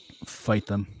 Fight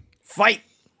them. Fight.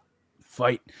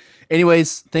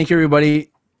 Anyways, thank you,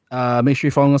 everybody. Make sure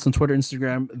you're following us on Twitter,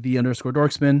 Instagram,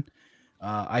 _Dorksman.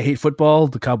 I hate football.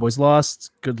 The Cowboys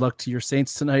lost. Good luck to your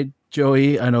Saints tonight,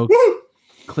 Joey. I know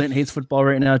Clint hates football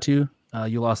right now, too.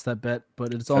 You lost that bet,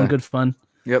 but it's all in Fair. good fun.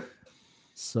 Yep.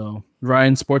 So,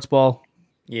 Ryan, sports ball.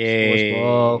 Yay. Sports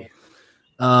ball.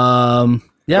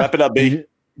 Yeah. Wrap it up, B.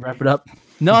 Wrap it up.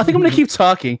 No, I think I'm going to keep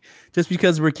talking just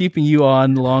because we're keeping you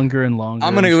on longer and longer.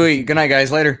 I'm gonna go eat. Good night,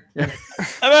 guys. Later. I'm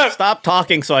out. Stop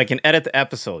talking so I can edit the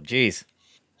episode. Jeez.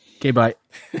 Okay, bye.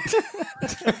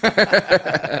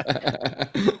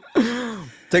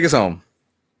 Take us home.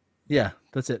 Yeah,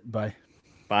 that's it. Bye.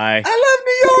 Bye. I love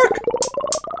New York.